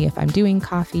 coffee if I'm doing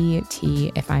coffee,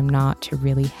 tea if I'm not, to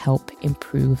really help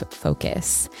improve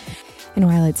focus. And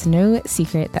while it's no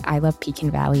secret that I love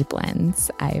Pecan Valley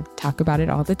blends, I talk about it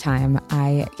all the time,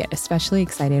 I get especially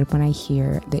excited when I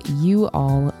hear that you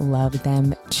all love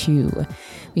them too.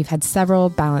 We've had several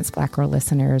Balanced Black Girl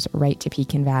listeners write to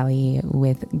Pecan Valley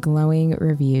with glowing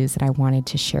reviews that I wanted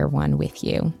to share one with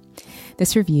you.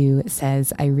 This review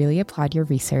says, I really applaud your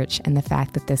research and the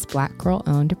fact that this Black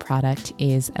girl-owned product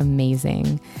is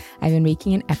amazing. I've been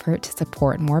making an effort to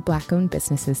support more Black-owned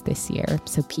businesses this year,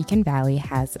 so Pecan Valley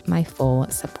has my full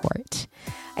support.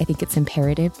 I think it's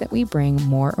imperative that we bring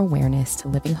more awareness to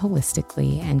living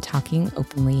holistically and talking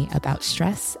openly about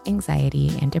stress,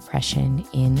 anxiety, and depression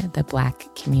in the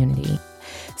Black community.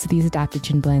 So these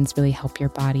adaptogen blends really help your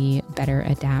body better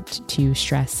adapt to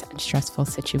stress and stressful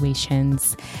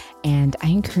situations. And I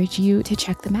encourage you to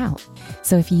check them out.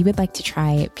 So if you would like to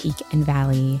try Pecan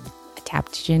Valley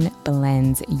adaptogen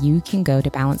blends, you can go to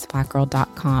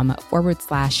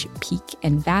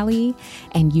balancedblackgirl.com/Pecan Valley,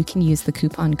 and you can use the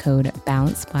coupon code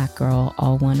BalanceBlackGirl,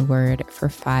 all one word, for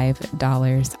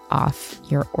 $5 off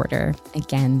your order.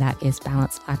 Again, that is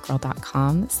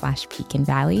balancedblackgirl.com/Pecan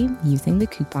Valley, using the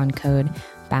coupon code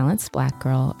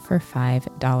BalanceBlackGirl for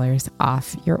 $5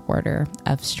 off your order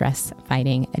of stress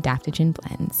fighting adaptogen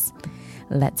blends.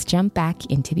 Let's jump back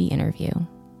into the interview.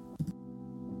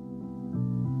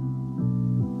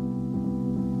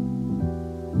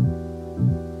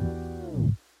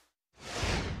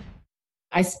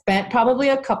 I spent probably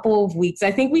a couple of weeks.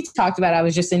 I think we talked about, I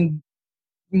was just in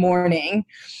mourning.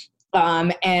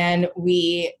 And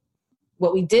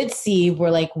what we did see were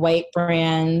like white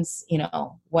brands,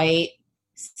 white,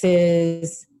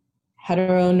 cis,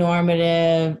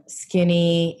 heteronormative,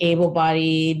 skinny,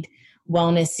 able-bodied,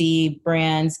 wellnessy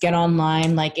brands get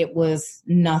online like it was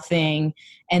nothing.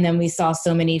 And then we saw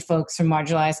so many folks from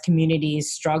marginalized communities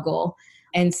struggle.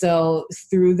 And so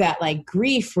through that like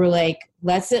grief, we're like,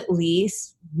 let's at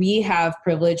least, we have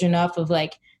privilege enough of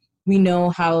like, we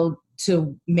know how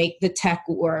to make the tech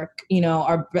work.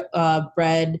 Our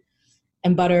bread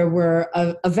and butter were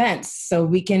events. So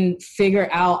we can figure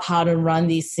out how to run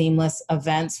these seamless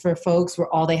events for folks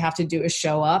where all they have to do is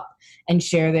show up and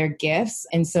share their gifts.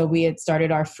 And so we had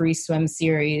started our free swim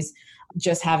series,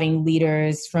 just having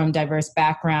leaders from diverse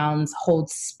backgrounds hold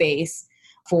space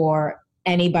for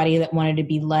anybody that wanted to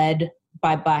be led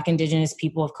by Black, Indigenous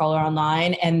people of color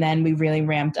online. And then we really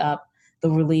ramped up the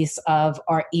release of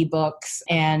our ebooks,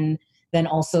 and then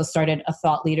also started a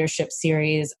thought leadership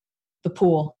series, The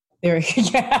Pool. There,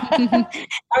 yeah. I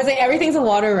was like, everything's a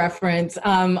water reference.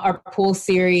 Our pool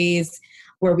series,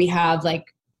 where we have like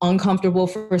uncomfortable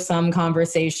for some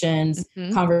conversations,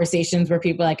 conversations where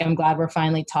people are like, I'm glad we're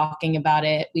finally talking about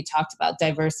it. We talked about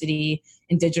diversity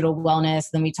and digital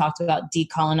wellness. Then we talked about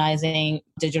decolonizing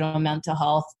digital mental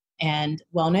health and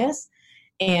wellness.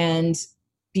 And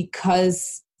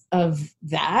because of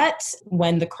that,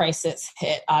 when the crisis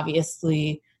hit,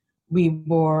 obviously we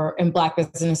were, and Black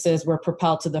businesses were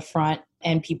propelled to the front,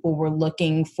 and people were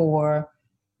looking for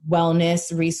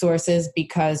wellness resources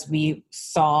because we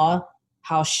saw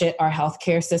how shit our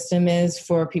healthcare system is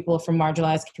for people from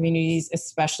marginalized communities,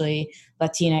 especially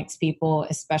Latinx people,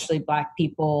 especially Black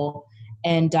people.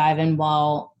 And Dive and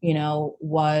Well,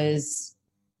 was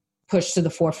pushed to the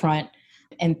forefront,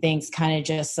 and things kind of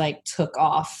just like took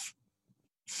off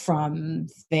from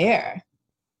there.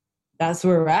 That's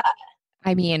where we're at.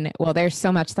 I mean, well, there's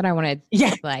so much that I want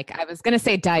to, I was going to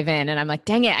say dive in, and I'm like,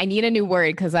 dang it, I need a new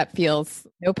word because that feels,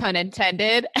 no pun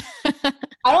intended.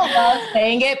 I don't love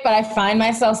saying it, but I find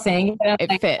myself saying it. And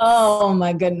I'm fits. Oh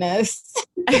my goodness.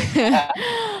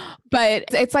 But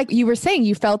it's like you were saying,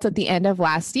 you felt at the end of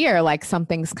last year, like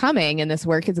something's coming and this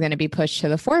work is going to be pushed to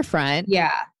the forefront.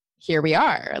 Yeah. Here we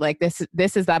are. Like this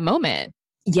is that moment.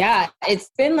 Yeah. It's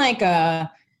been like I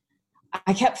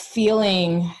kept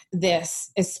feeling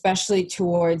this, especially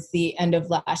towards the end of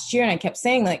last year. And I kept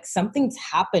saying like, something's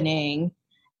happening.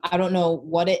 I don't know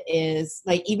what it is.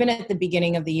 Like even at the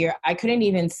beginning of the year, I couldn't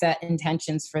even set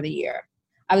intentions for the year.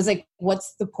 I was like,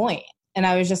 what's the point? And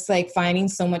I was just like finding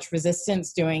so much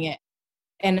resistance doing it.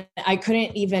 And I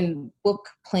couldn't even book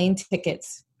plane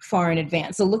tickets far in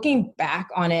advance. So looking back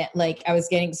on it, like I was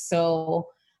getting so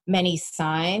many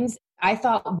signs. I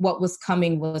thought what was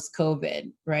coming was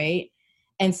COVID, right?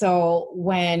 And so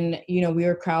when, we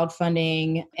were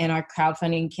crowdfunding, and our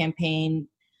crowdfunding campaign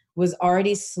was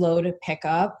already slow to pick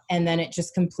up, and then it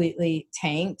just completely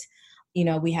tanked.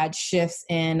 We had shifts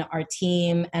in our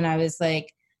team, and I was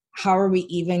like, how are we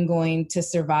even going to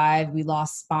survive? We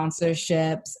lost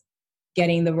sponsorships,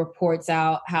 getting the reports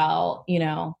out, how,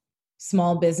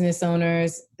 small business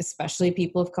owners, especially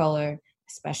people of color,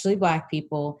 especially Black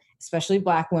people, especially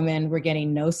Black women, were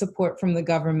getting no support from the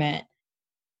government.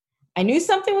 I knew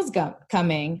something was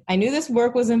coming. I knew this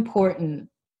work was important.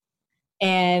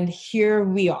 And here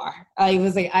we are. I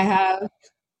was like, I have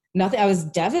nothing. I was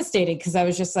devastated because I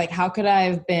was just like, how could I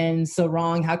have been so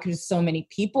wrong? How could so many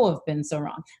people have been so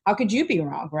wrong? How could you be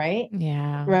wrong, right?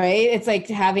 Yeah. Right? It's like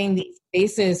having these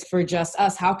spaces for just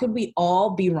us. How could we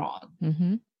all be wrong?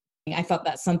 Mm-hmm. I felt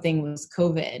that something was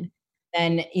COVID.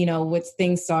 And, you know, when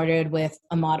things started with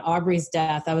Ahmaud Arbery's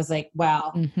death, I was like,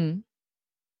 wow, we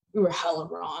were hella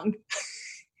wrong.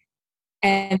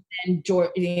 And then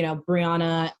George, you know,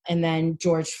 Breonna, and then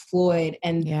George Floyd.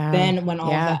 And then when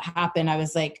all of that happened, I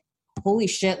was like, holy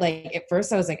shit. Like at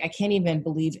first I was like, I can't even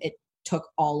believe it took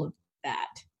all of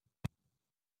that.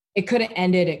 It could have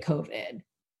ended at COVID.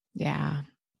 Yeah.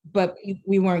 But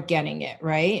we weren't getting it,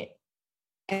 right?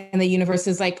 And the universe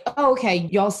is like, oh, okay,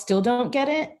 y'all still don't get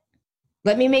it?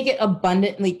 Let me make it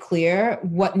abundantly clear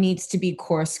what needs to be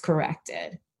course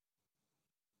corrected.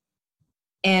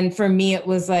 And for me, it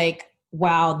was like,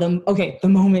 wow, the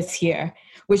moment's here,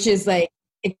 which is like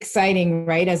exciting,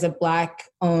 right? As a Black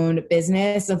owned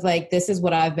business of like, this is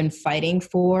what I've been fighting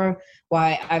for,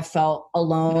 why I've felt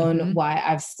alone, why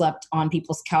I've slept on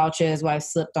people's couches, why I've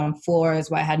slept on floors,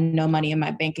 why I had no money in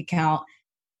my bank account,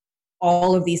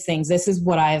 all of these things. This is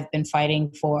what I've been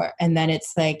fighting for. And then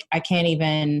it's like, I can't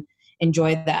even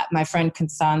enjoy that. My friend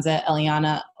Constanza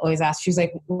Eliana always asks, she's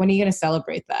like, when are you going to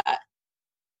celebrate that?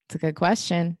 It's a good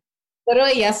question.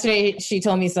 Literally yesterday, she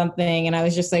told me something and I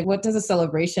was just like, what does a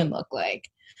celebration look like?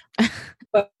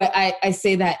 But I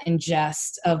say that in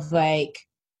jest of like,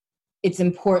 it's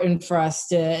important for us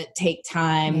to take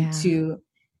time to,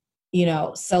 you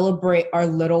know, celebrate our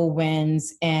little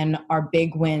wins and our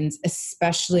big wins,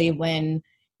 especially when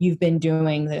you've been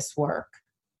doing this work.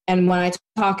 And when I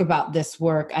talk about this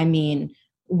work, I mean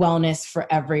wellness for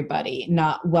everybody,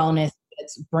 not wellness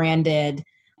that's branded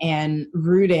and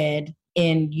rooted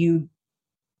in you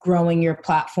growing your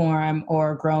platform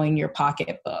or growing your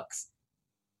pocketbooks.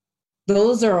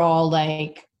 Those are all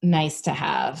like nice to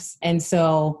haves. And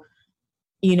so,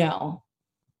 you know,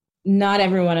 not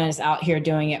everyone is out here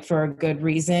doing it for a good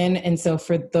reason. And so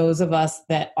for those of us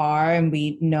that are, and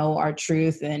we know our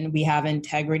truth and we have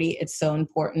integrity, it's so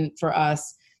important for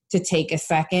us to take a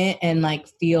second and like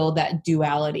feel that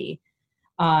duality.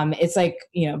 It's like,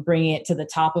 you know, bringing it to the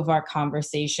top of our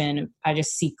conversation. I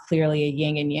just see clearly a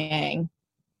yin and yang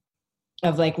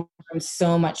of like from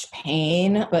so much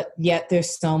pain, but yet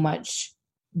there's so much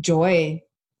joy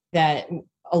that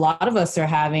a lot of us are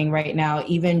having right now,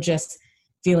 even just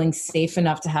feeling safe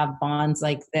enough to have bonds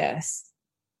like this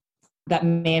that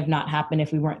may have not happened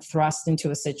if we weren't thrust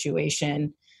into a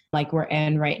situation like we're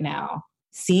in right now.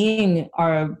 Seeing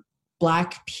our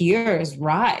Black peers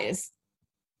rise.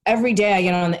 Every day I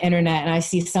get on the internet and I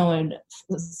see some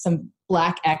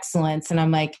Black excellence and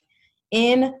I'm like,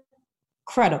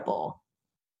 incredible.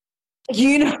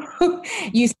 You know,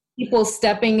 you see people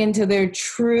stepping into their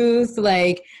truth.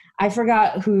 Like, I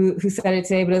forgot who said it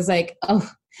today, but it was like, oh,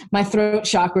 my throat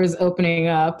chakra is opening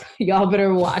up. Y'all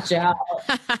better watch out.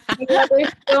 You know,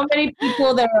 there's so many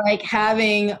people that are like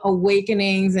having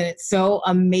awakenings and it's so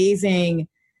amazing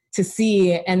to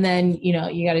see. And then, you know,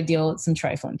 you got to deal with some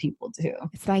trifling people too.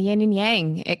 It's that yin and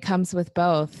yang. It comes with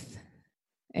both.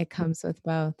 It comes with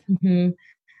both. Mm-hmm.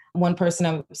 One person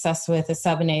I'm obsessed with is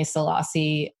Sabine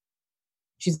Selassie.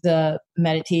 She's the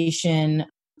meditation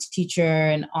teacher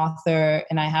and author.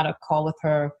 And I had a call with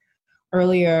her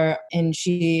earlier and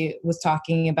she was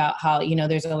talking about how, you know,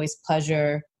 there's always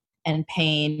pleasure and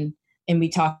pain. And we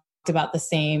talked about the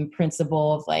same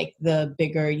principle of like, the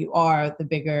bigger you are, the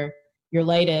bigger your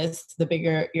light is, the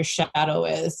bigger your shadow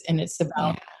is. And it's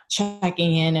about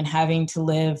checking in and having to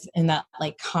live in that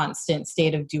like constant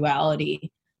state of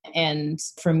duality. And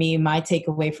for me, my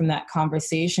takeaway from that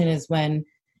conversation is when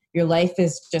your life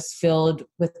is just filled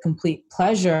with complete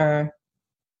pleasure,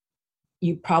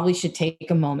 you probably should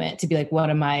take a moment to be like, what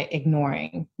am I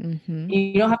ignoring? Mm-hmm.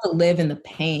 You don't have to live in the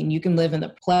pain. You can live in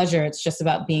the pleasure. It's just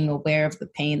about being aware of the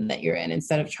pain that you're in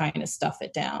instead of trying to stuff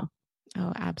it down.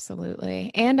 Oh,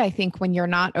 absolutely. And I think when you're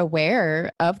not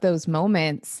aware of those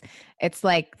moments, it's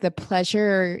like the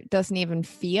pleasure doesn't even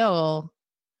feel,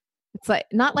 it's like,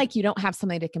 not like you don't have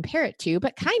something to compare it to,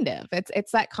 but kind of,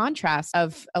 it's that contrast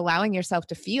of allowing yourself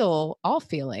to feel all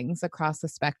feelings across the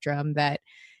spectrum, that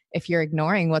if you're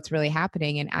ignoring what's really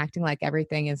happening and acting like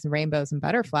everything is rainbows and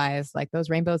butterflies, like those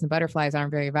rainbows and butterflies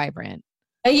aren't very vibrant.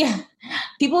 Yeah.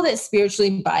 People that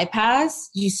spiritually bypass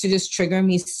used to just trigger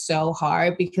me so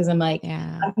hard because I'm like,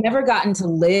 I've never gotten to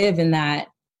live in that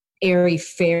airy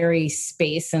fairy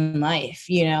space in life,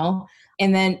 you know?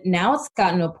 And then now it's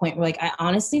gotten to a point where like, I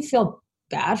honestly feel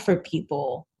bad for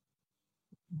people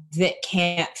that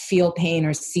can't feel pain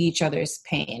or see each other's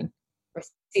pain or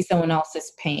see someone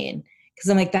else's pain. Cause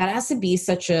I'm like, that has to be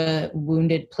such a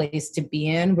wounded place to be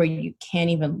in where you can't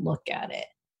even look at it.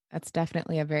 That's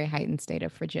definitely a very heightened state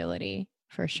of fragility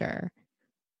for sure.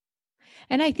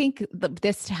 And I think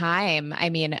this time, I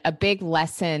mean, a big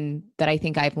lesson that I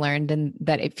think I've learned and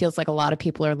that it feels like a lot of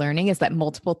people are learning is that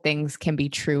multiple things can be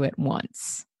true at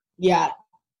once. Yeah.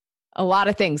 A lot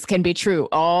of things can be true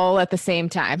all at the same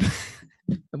time.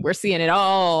 We're seeing it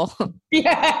all.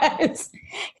 Yes.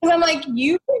 Because I'm like,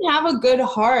 you can have a good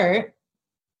heart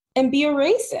and be a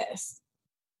racist.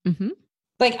 Mm-hmm.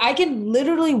 Like, I can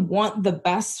literally want the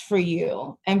best for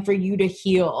you and for you to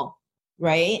heal,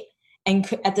 right? And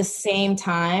at the same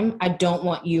time, I don't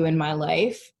want you in my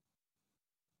life.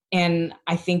 And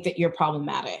I think that you're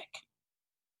problematic.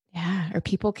 Yeah. Or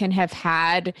people can have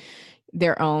had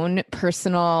their own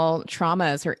personal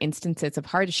traumas or instances of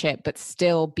hardship, but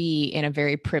still be in a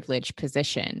very privileged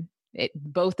position.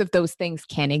 Both of those things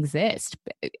can exist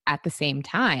at the same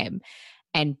time.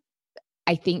 And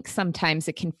I think sometimes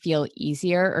it can feel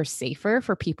easier or safer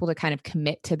for people to kind of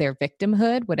commit to their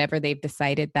victimhood, whatever they've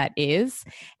decided that is,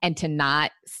 and to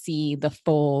not see the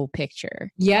full picture.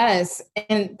 Yes.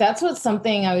 And that's what's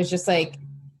something I was just like,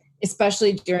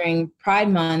 especially during Pride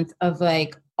Month of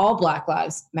like all Black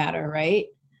Lives Matter, right?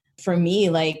 For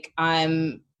me, like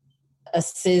I'm a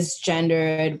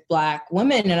cisgendered Black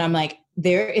woman and I'm like,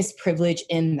 there is privilege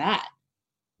in that.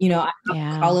 You know, I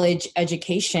have college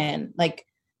education, like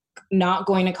not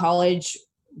going to college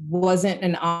wasn't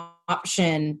an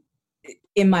option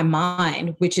in my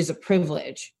mind, which is a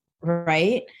privilege,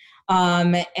 right?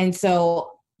 And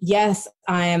so, yes,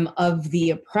 I am of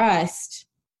the oppressed,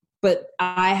 but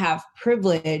I have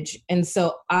privilege. And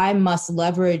so I must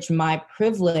leverage my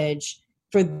privilege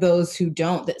for those who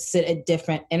don't, that sit at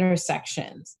different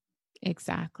intersections.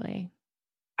 Exactly.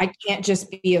 I can't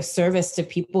just be of service to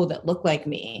people that look like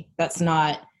me. That's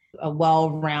not a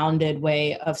well-rounded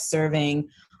way of serving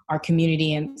our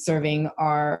community and serving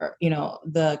our, you know,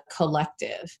 the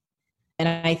collective. And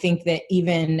I think that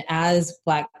even as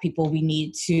Black people, we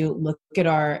need to look at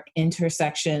our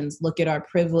intersections, look at our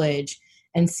privilege,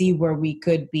 and see where we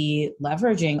could be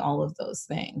leveraging all of those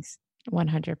things.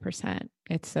 100%.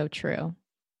 It's so true.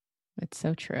 It's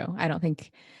so true. I don't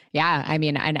think, yeah, I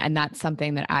mean, and that's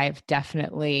something that I've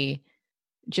definitely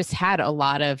just had a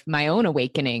lot of my own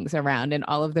awakenings around, and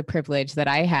all of the privilege that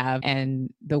I have and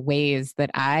the ways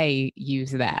that I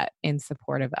use that in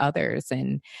support of others.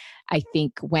 And I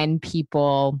think when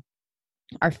people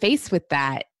are faced with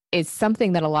that, is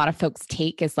something that a lot of folks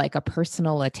take as like a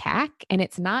personal attack. And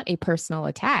it's not a personal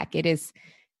attack. It's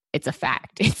a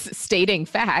fact. It's stating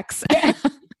facts.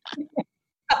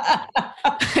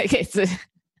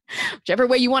 Whichever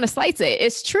way you want to slice it,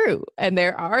 it's true. And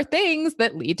there are things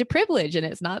that lead to privilege. And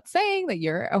it's not saying that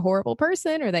you're a horrible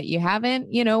person or that you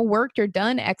haven't, you know, worked or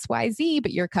done XYZ,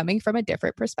 but you're coming from a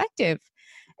different perspective.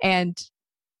 And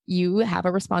you have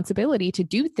a responsibility to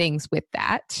do things with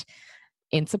that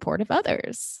in support of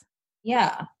others.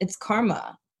 Yeah, it's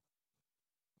karma.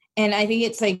 And I think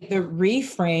it's like the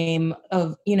reframe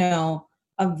of, you know,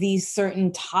 of these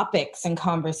certain topics and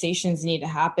conversations need to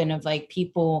happen of like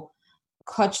people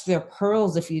clutch their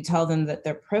pearls if you tell them that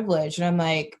they're privileged. And I'm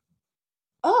like,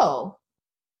 oh,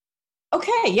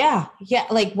 okay, yeah.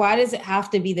 Like, why does it have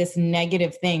to be this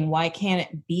negative thing? Why can't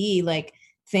it be like,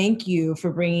 thank you for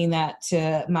bringing that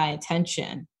to my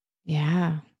attention?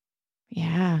 Yeah.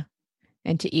 Yeah.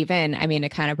 And to even, I mean, to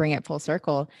kind of bring it full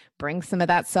circle, bring some of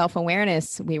that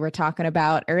self-awareness we were talking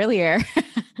about earlier.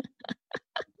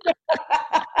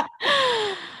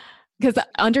 Because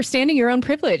understanding your own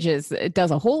privileges, it does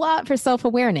a whole lot for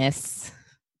self-awareness.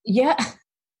 Yeah.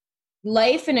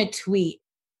 Life in a tweet.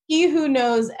 He who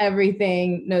knows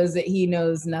everything knows that he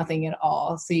knows nothing at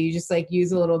all. So you just like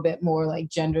use a little bit more like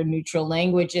gender neutral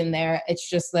language in there. It's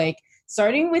just like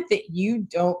starting with that you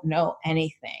don't know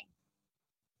anything.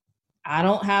 I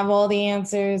don't have all the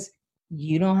answers.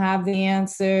 You don't have the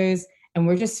answers. And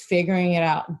we're just figuring it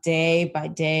out day by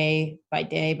day, by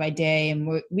day by day.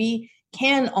 And we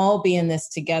can all be in this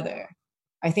together.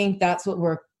 I think that's what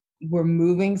we're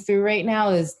moving through right now,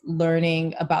 is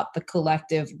learning about the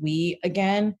collective we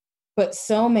again. But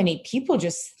so many people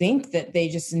just think that they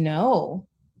just know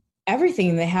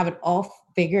everything. They have it all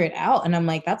figured out. And I'm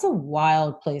like, that's a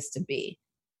wild place to be.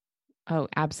 Oh,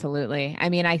 absolutely. I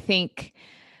mean, I think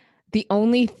the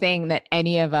only thing that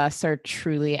any of us are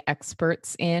truly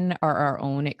experts in are our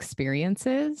own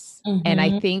experiences. Mm-hmm. And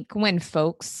I think when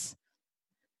folks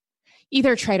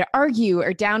either try to argue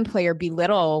or downplay or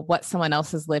belittle what someone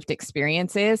else's lived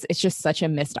experience is. It's just such a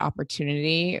missed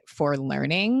opportunity for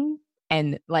learning.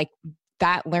 And like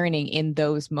that learning in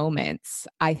those moments,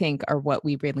 I think are what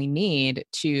we really need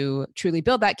to truly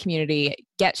build that community,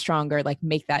 get stronger, like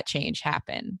make that change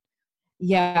happen.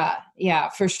 Yeah,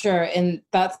 for sure. And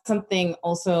that's something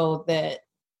also that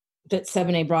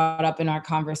 7A brought up in our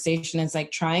conversation is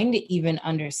like trying to even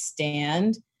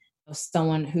understand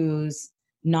someone who's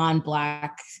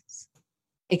non-Black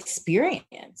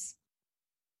experience.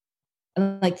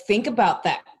 And like, think about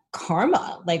that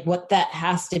karma, like what that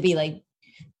has to be, like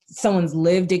someone's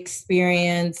lived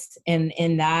experience. And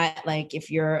in that, like if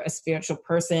you're a spiritual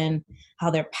person, how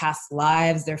their past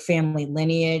lives, their family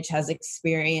lineage has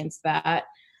experienced that.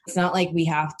 It's not like we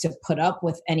have to put up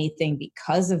with anything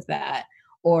because of that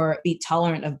or be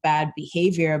tolerant of bad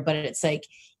behavior, but it's like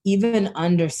even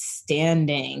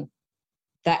understanding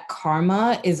that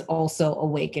karma is also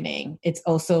awakening. It's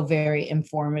also very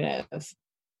informative.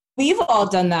 We've all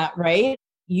done that, right?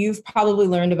 You've probably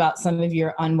learned about some of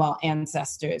your unwell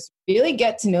ancestors. Really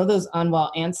get to know those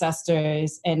unwell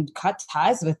ancestors and cut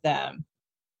ties with them.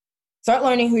 Start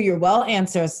learning who your well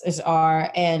ancestors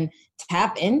are and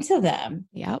tap into them.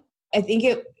 Yep. I think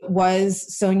it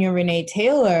was Sonia Renee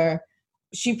Taylor.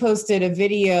 She posted a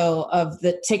video of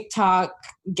the TikTok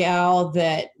gal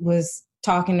that was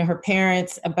talking to her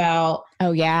parents about.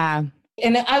 Oh, yeah.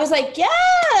 And I was like,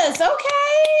 yes,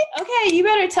 okay, you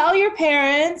better tell your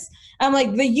parents. I'm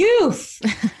like, the youth.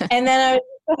 And then I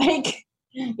was like,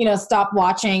 stop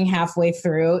watching halfway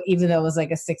through, even though it was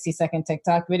like a 60-second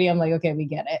TikTok video. I'm like, okay, we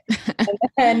get it. And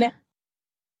then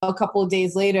a couple of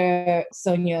days later,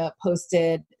 Sonia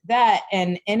posted that.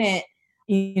 And in it,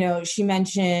 she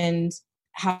mentioned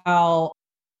how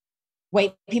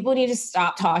white people need to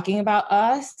stop talking about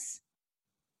us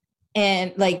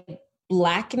and like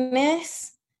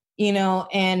Blackness,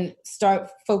 and start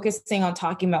focusing on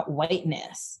talking about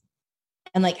whiteness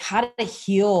and like how to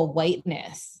heal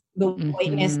whiteness. The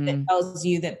whiteness that tells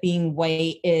you that being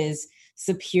white is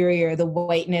superior, the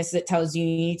whiteness that tells you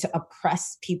need to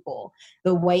oppress people,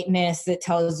 the whiteness that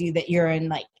tells you that you're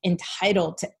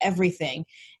entitled to everything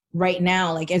right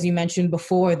now. Like, as you mentioned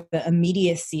before, the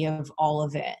immediacy of all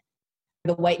of it.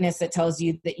 The whiteness that tells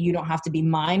you that you don't have to be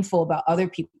mindful about other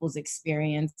people's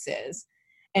experiences.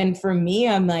 And for me,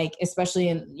 I'm like, especially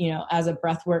as a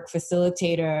breathwork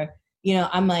facilitator,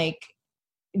 I'm like,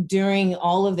 during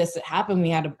all of this that happened,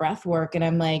 we had a breathwork and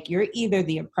I'm like, you're either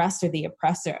the oppressed or the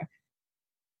oppressor.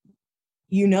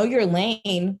 Your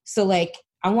lane. So like,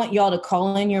 I want y'all to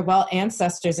call in your well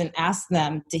ancestors and ask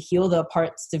them to heal the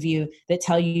parts of you that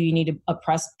tell you need to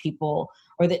oppress people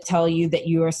or that tell you that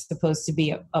you are supposed to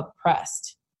be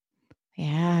oppressed.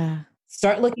 Yeah.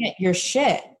 Start looking at your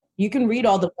shit. You can read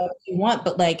all the books you want,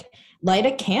 but like light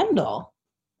a candle.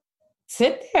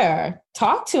 Sit there.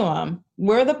 Talk to them.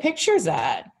 Where are the pictures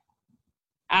at?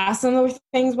 Ask them where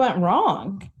things went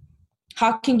wrong.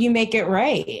 How can you make it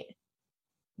right?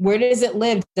 Where does it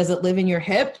live? Does it live in your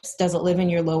hips? Does it live in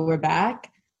your lower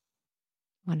back?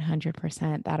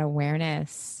 100%. That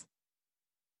awareness.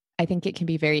 I think it can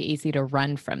be very easy to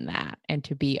run from that and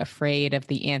to be afraid of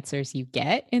the answers you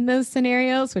get in those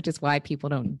scenarios, which is why people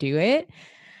don't do it.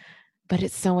 But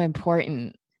it's so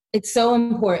important. It's so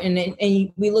important.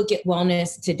 And we look at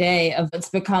wellness today it's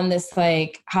become this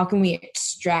like, how can we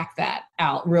extract that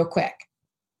out real quick?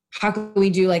 How can we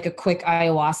do like a quick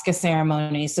ayahuasca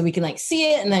ceremony so we can like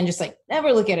see it and then just like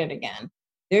never look at it again?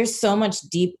 There's so much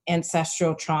deep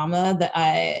ancestral trauma that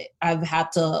I've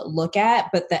had to look at,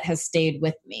 but that has stayed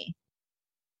with me,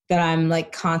 that I'm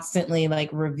like constantly like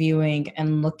reviewing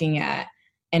and looking at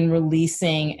and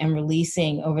releasing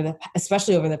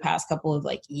especially over the past couple of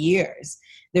like years.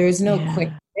 There is no quick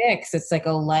fix. It's like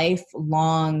a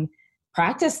lifelong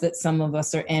practice that some of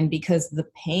us are in because the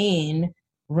pain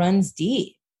runs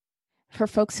deep. For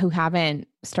folks who haven't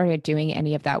started doing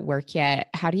any of that work yet,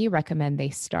 how do you recommend they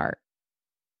start?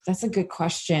 That's a good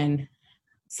question.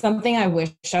 Something I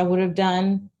wish I would have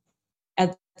done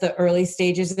at the early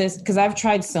stages of this, because I've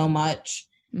tried so much,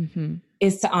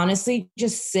 is to honestly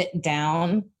just sit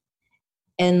down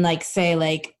and like say,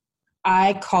 like,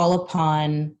 I call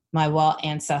upon my well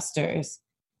ancestors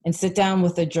and sit down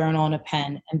with a journal and a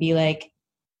pen and be like,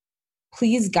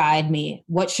 please guide me.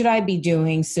 What should I be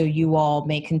doing so you all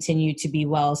may continue to be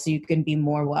well, so you can be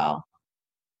more well?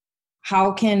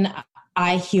 How can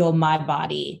I heal my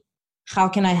body? How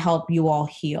can I help you all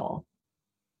heal?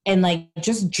 And like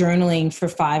just journaling for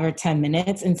 5 or 10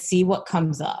 minutes and see what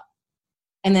comes up.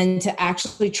 And then to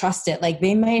actually trust it. Like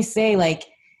they may say like,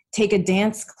 take a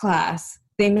dance class.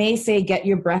 They may say, get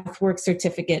your breathwork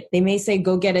certificate. They may say,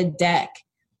 go get a deck.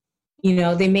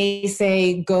 They may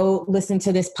say, go listen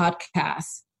to this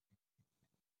podcast.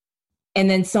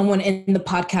 And then someone in the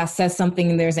podcast says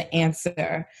something and there's an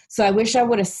answer. So I wish I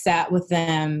would have sat with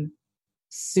them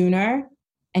sooner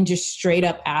and just straight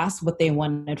up asked what they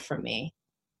wanted from me.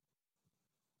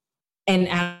 And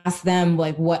ask them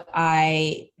like what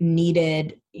I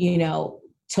needed,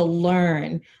 to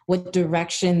learn, what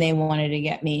direction they wanted to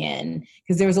get me in.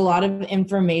 Because there was a lot of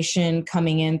information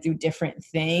coming in through different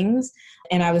things.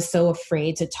 And I was so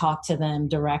afraid to talk to them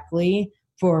directly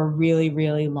for a really,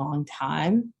 really long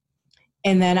time.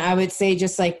 And then I would say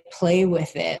just like play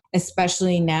with it,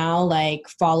 especially now, like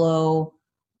follow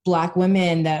Black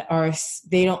women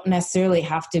they don't necessarily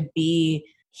have to be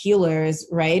healers,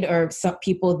 right? Or some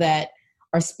people that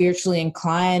are spiritually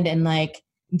inclined, and like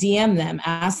DM them,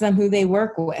 ask them who they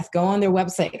work with, go on their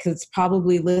website because it's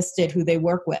probably listed who they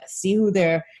work with, see who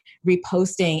they're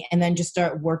reposting, and then just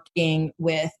start working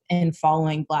with and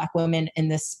following Black women in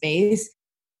this space.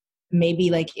 Maybe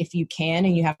like if you can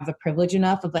and you have the privilege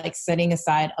enough of like setting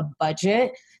aside a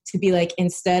budget to be like,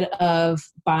 instead of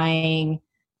buying,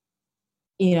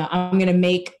 I'm going to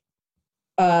make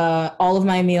all of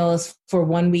my meals for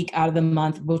 1 week out of the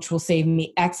month, which will save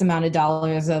me X amount of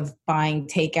dollars of buying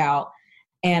takeout.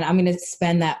 And I'm going to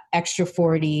spend that extra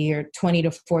 $40 or $20 to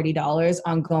 $40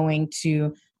 on going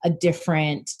to a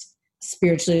different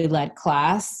spiritually led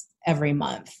class every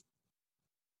month.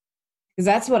 Because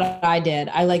that's what I did.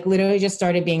 I like literally just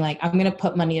started being like, I'm going to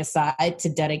put money aside to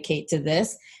dedicate to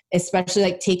this, especially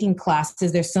like taking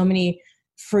classes. There's so many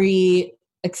free,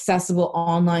 accessible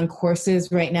online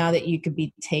courses right now that you could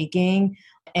be taking,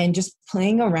 and just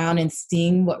playing around and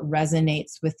seeing what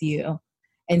resonates with you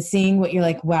and seeing what you're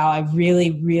like, wow, I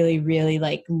really, really, really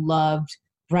like loved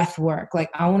breath work. Like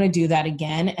I want to do that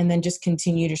again. And then just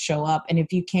continue to show up. And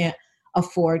if you can't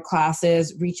afford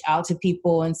classes, reach out to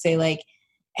people and say like,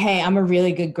 hey, I'm a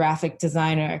really good graphic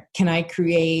designer. Can I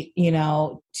create,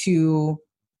 2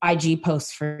 IG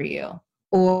posts for you?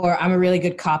 Or I'm a really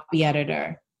good copy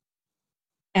editor,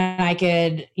 and I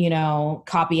could,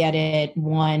 copy edit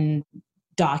 1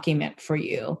 document for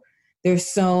you. There's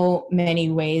so many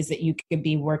ways that you could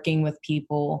be working with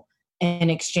people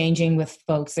and exchanging with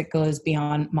folks that goes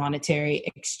beyond monetary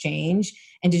exchange,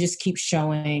 and to just keep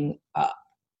showing up.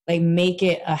 Like make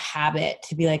it a habit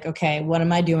to be like, okay, what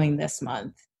am I doing this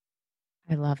month?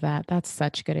 I love that. That's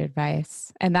such good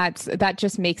advice. And that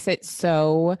just makes it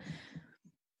so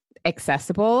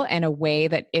accessible in a way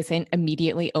that isn't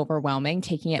immediately overwhelming.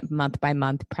 Taking it month by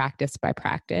month, practice by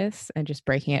practice, and just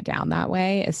breaking it down that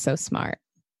way is so smart.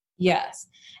 Yes.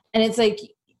 And it's like,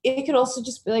 it could also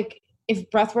just be like, if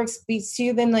breathwork speaks to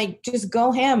you, then like, just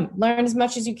go ham, learn as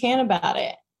much as you can about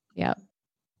it. Yep.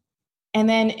 And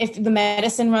then if the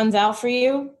medicine runs out for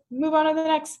you, move on to the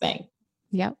next thing.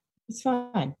 Yep. It's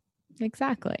fine.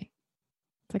 Exactly.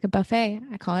 It's like a buffet.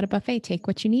 I call it a buffet. Take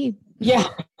what you need. Yeah.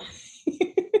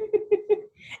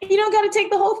 You don't got to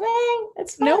take the whole thing.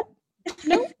 It's fine.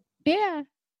 Nope. Yeah.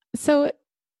 So,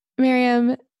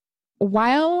 Maryam,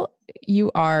 while you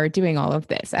are doing all of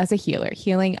this as a healer,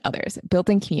 healing others,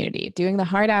 building community, doing the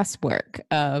hard ass work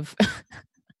of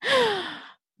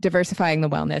diversifying the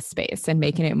wellness space and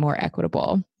making it more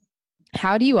equitable,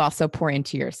 how do you also pour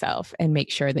into yourself and make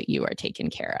sure that you are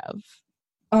taken care of?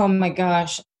 Oh my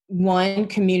gosh. One,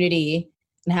 community,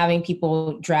 and having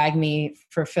people drag me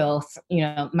for filth,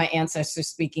 my ancestors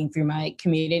speaking through my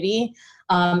community.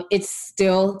 It's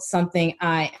still something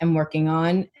I am working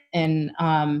on. And,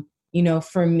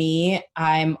 for me,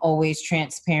 I'm always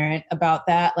transparent about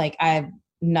that. Like I have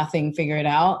nothing figured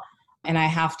out. And I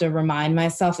have to remind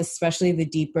myself, especially the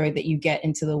deeper that you get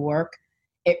into the work,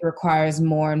 it requires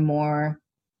more and more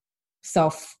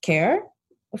self-care,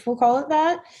 if we'll call it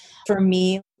that. For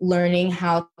me, learning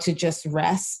how to just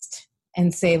rest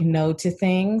and say no to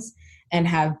things and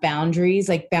have boundaries.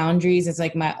 Like boundaries is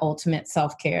like my ultimate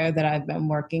self-care that I've been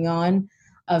working on,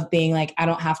 of being like, I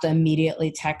don't have to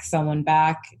immediately text someone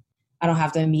back. I don't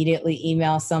have to immediately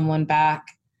email someone back.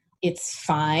 It's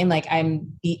fine. Like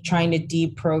I'm trying to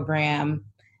deprogram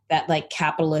that like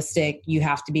capitalistic, you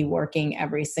have to be working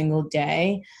every single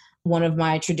day. One of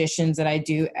my traditions that I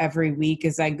do every week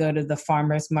is I go to the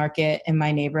farmer's market in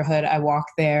my neighborhood. I walk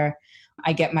there.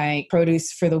 I get my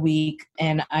produce for the week,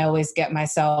 and I always get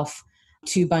myself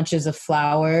 2 bunches of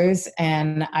flowers,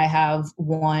 and I have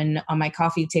one on my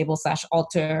coffee table /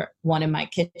 altar, one in my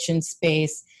kitchen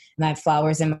space, and I have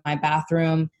flowers in my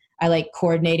bathroom. I like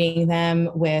coordinating them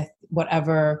with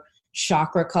whatever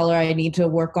chakra color I need to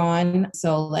work on.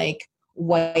 So like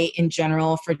white in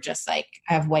general for just like,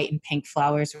 I have white and pink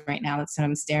flowers right now. That's when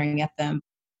I'm staring at them.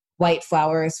 white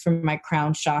flowers from my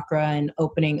crown chakra and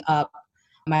opening up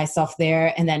myself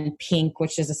there. And then pink,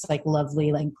 which is this like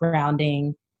lovely, like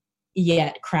grounding,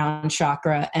 yet crown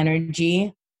chakra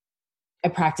energy. I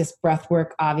practice breath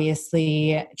work,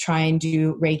 obviously, try and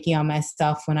do Reiki on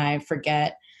myself when I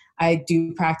forget. I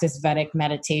do practice Vedic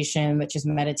meditation, which is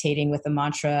meditating with a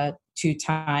mantra 2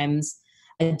 times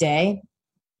a day.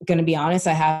 I'm going to be honest,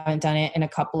 I haven't done it in a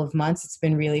couple of months. It's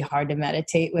been really hard to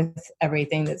meditate with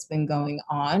everything that's been going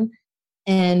on.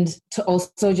 And to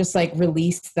also just like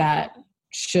release that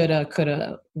shoulda,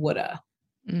 coulda, woulda.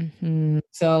 Mm-hmm.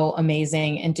 So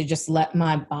amazing. And to just let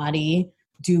my body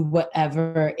do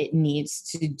whatever it needs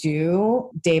to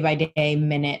do day by day,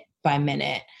 minute by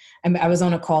minute. I was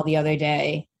on a call the other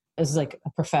day. It was like a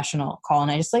professional call,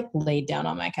 and I just like laid down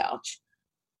on my couch.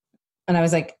 And I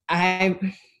was like,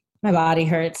 my body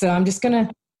hurts, so I'm just going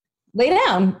to lay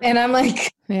down. And I'm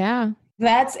like, yeah,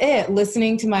 that's it.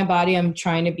 Listening to my body, I'm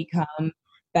trying to become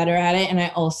better at it. And I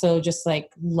also just like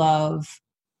love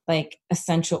like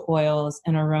essential oils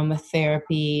and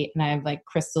aromatherapy. And I have like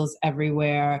crystals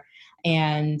everywhere.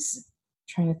 And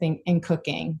trying to think, and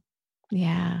cooking.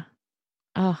 Yeah.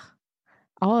 Oh,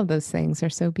 all of those things are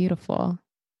so beautiful.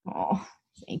 Oh,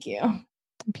 thank you.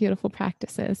 Beautiful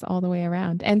practices all the way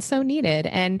around and so needed.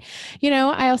 And, you know,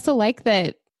 I also like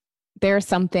that there are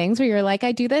some things where you're like,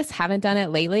 I do this, haven't done it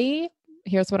lately.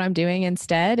 Here's what I'm doing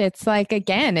instead. It's like,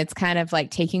 again, it's kind of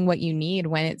like taking what you need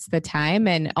when it's the time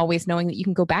and always knowing that you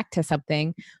can go back to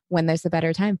something when there's a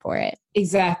better time for it.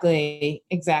 Exactly.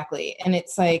 And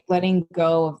it's like letting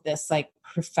go of this like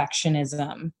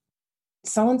perfectionism.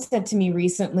 Someone said to me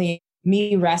recently,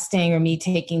 me resting or me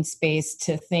taking space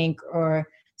to think or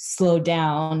slow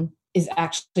down is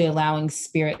actually allowing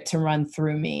spirit to run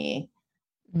through me.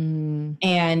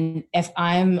 And if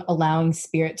I'm allowing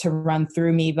spirit to run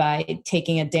through me by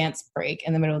taking a dance break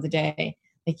in the middle of the day,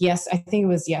 like, yes, I think it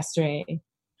was yesterday,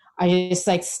 I just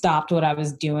like stopped what I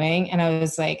was doing. And I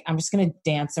was like, I'm just going to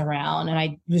dance around. And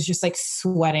I was just like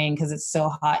sweating because it's so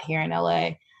hot here in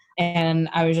LA. And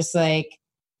I was just like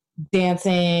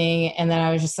dancing. And then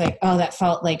I was just like, oh, that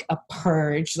felt like a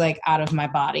purge, like out of my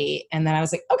body. And then I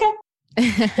was like, okay.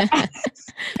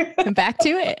 Back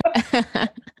to it.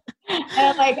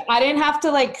 And like, I didn't have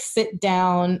to like sit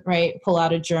down, right? Pull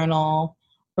out a journal,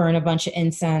 burn a bunch of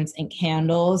incense and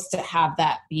candles to have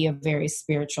that be a very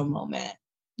spiritual moment.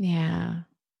 Yeah.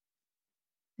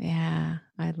 Yeah.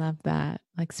 I love that.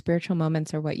 Like spiritual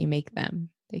moments are what you make them.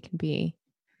 They can be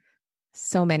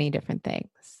so many different things.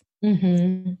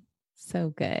 Mm-hmm. So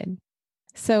good.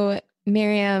 So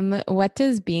Maryam, what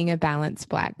does being a balanced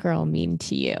Black girl mean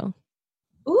to you?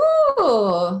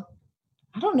 Ooh.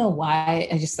 I don't know why.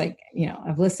 I just like, you know,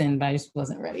 I've listened, but I just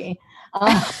wasn't ready.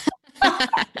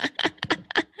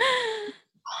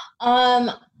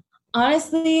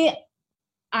 Honestly,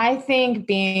 I think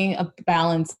being a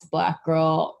balanced Black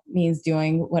girl means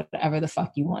doing whatever the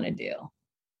fuck you want to do.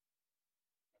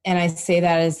 And I say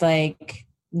that as like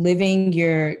living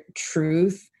your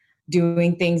truth,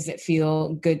 doing things that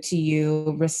feel good to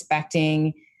you,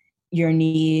 respecting your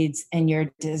needs and your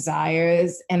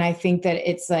desires. And I think that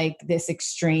it's like this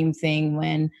extreme thing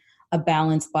when a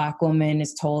balanced Black woman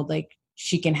is told like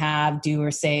she can have, do,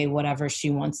 or say whatever she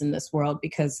wants in this world,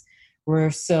 because we're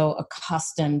so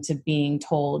accustomed to being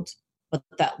told what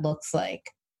that looks like.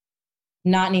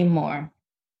 Not anymore.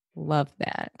 Love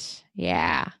that.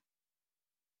 Yeah.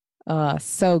 Oh,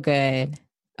 so good.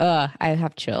 I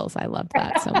have chills. I love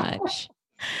that so much.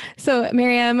 So,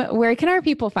 Maryam, where can our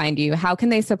people find you? How can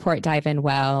they support Dive In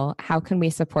Well? How can we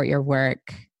support your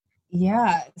work?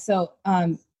 Yeah. So,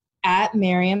 at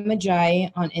Maryam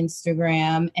Ajayi on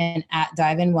Instagram and at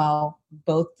Dive In Well,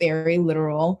 both very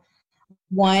literal.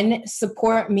 One,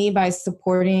 support me by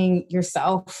supporting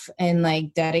yourself and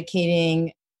like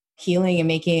dedicating healing and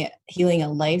making healing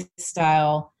a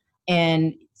lifestyle.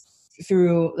 And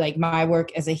through like my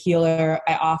work as a healer,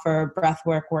 I offer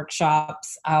breathwork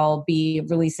workshops. I'll be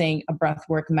releasing a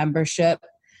breathwork membership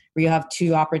where you have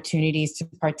 2 opportunities to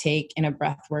partake in a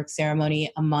breathwork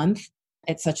ceremony a month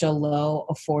at such a low,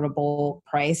 affordable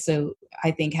price. So I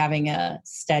think having a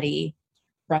steady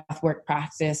breathwork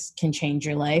practice can change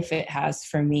your life. It has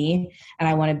for me. And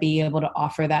I want to be able to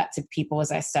offer that to people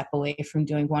as I step away from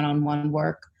doing one-on-one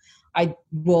work. I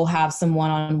will have some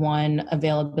one-on-one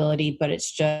availability, but it's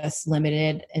just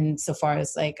limited insofar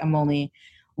as like I'm only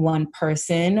one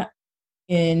person.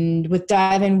 And with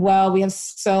Dive In Well, we have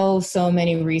so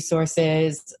many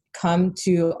resources. Come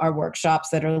to our workshops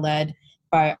that are led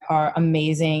by our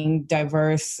amazing,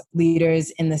 diverse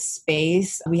leaders in the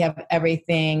space. We have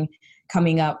everything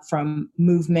coming up from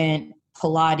movement,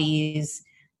 Pilates,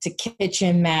 to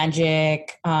kitchen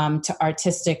magic, to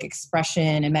artistic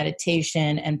expression and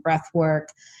meditation and breath work.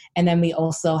 And then we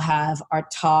also have our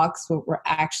talks where we're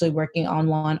actually working on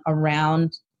one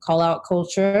around call out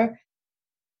culture.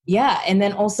 Yeah. And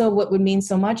then also what would mean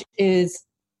so much is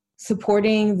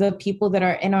supporting the people that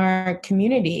are in our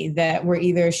community that we're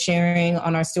either sharing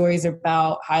on our stories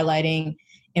about, highlighting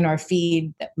in our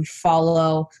feed that we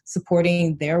follow.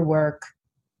 Supporting their work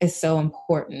is so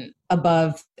important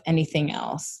above anything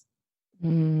else.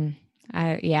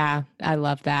 I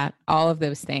love that. All of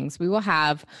those things. We will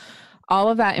have all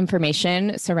of that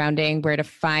information surrounding where to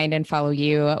find and follow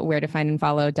you, where to find and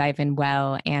follow Dive In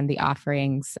Well, and the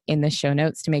offerings in the show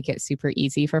notes to make it super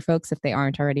easy for folks if they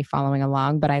aren't already following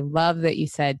along. But I love that you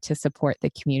said to support the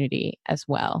community as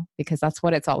well, because that's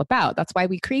what it's all about. That's why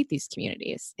we create these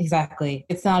communities. Exactly.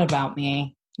 It's not about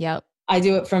me. Yep. I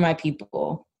do it for my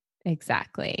people.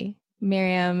 Exactly.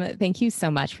 Maryam, thank you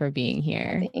so much for being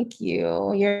here. Thank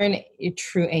you. You're a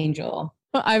true angel.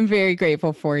 Well, I'm very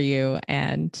grateful for you,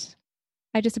 and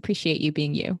I just appreciate you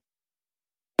being you.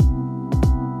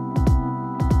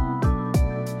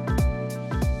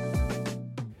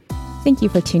 Thank you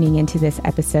for tuning into this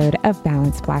episode of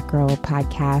Balanced Black Girl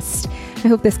podcast. I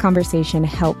hope this conversation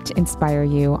helped inspire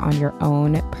you on your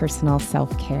own personal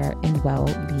self-care and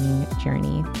well-being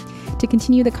journey. To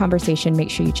continue the conversation, make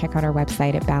sure you check out our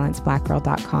website at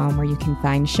balancedblackgirl.com, where you can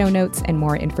find show notes and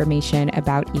more information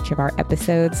about each of our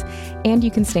episodes. And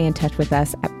you can stay in touch with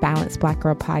us at Balanced Black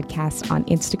Girl Podcast on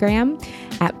Instagram,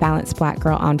 at Balanced Black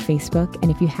Girl on Facebook.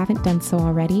 And if you haven't done so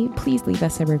already, please leave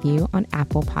us a review on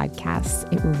Apple Podcasts.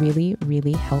 It really,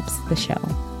 really helps the show.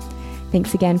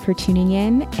 Thanks again for tuning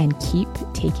in, and keep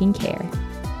taking care.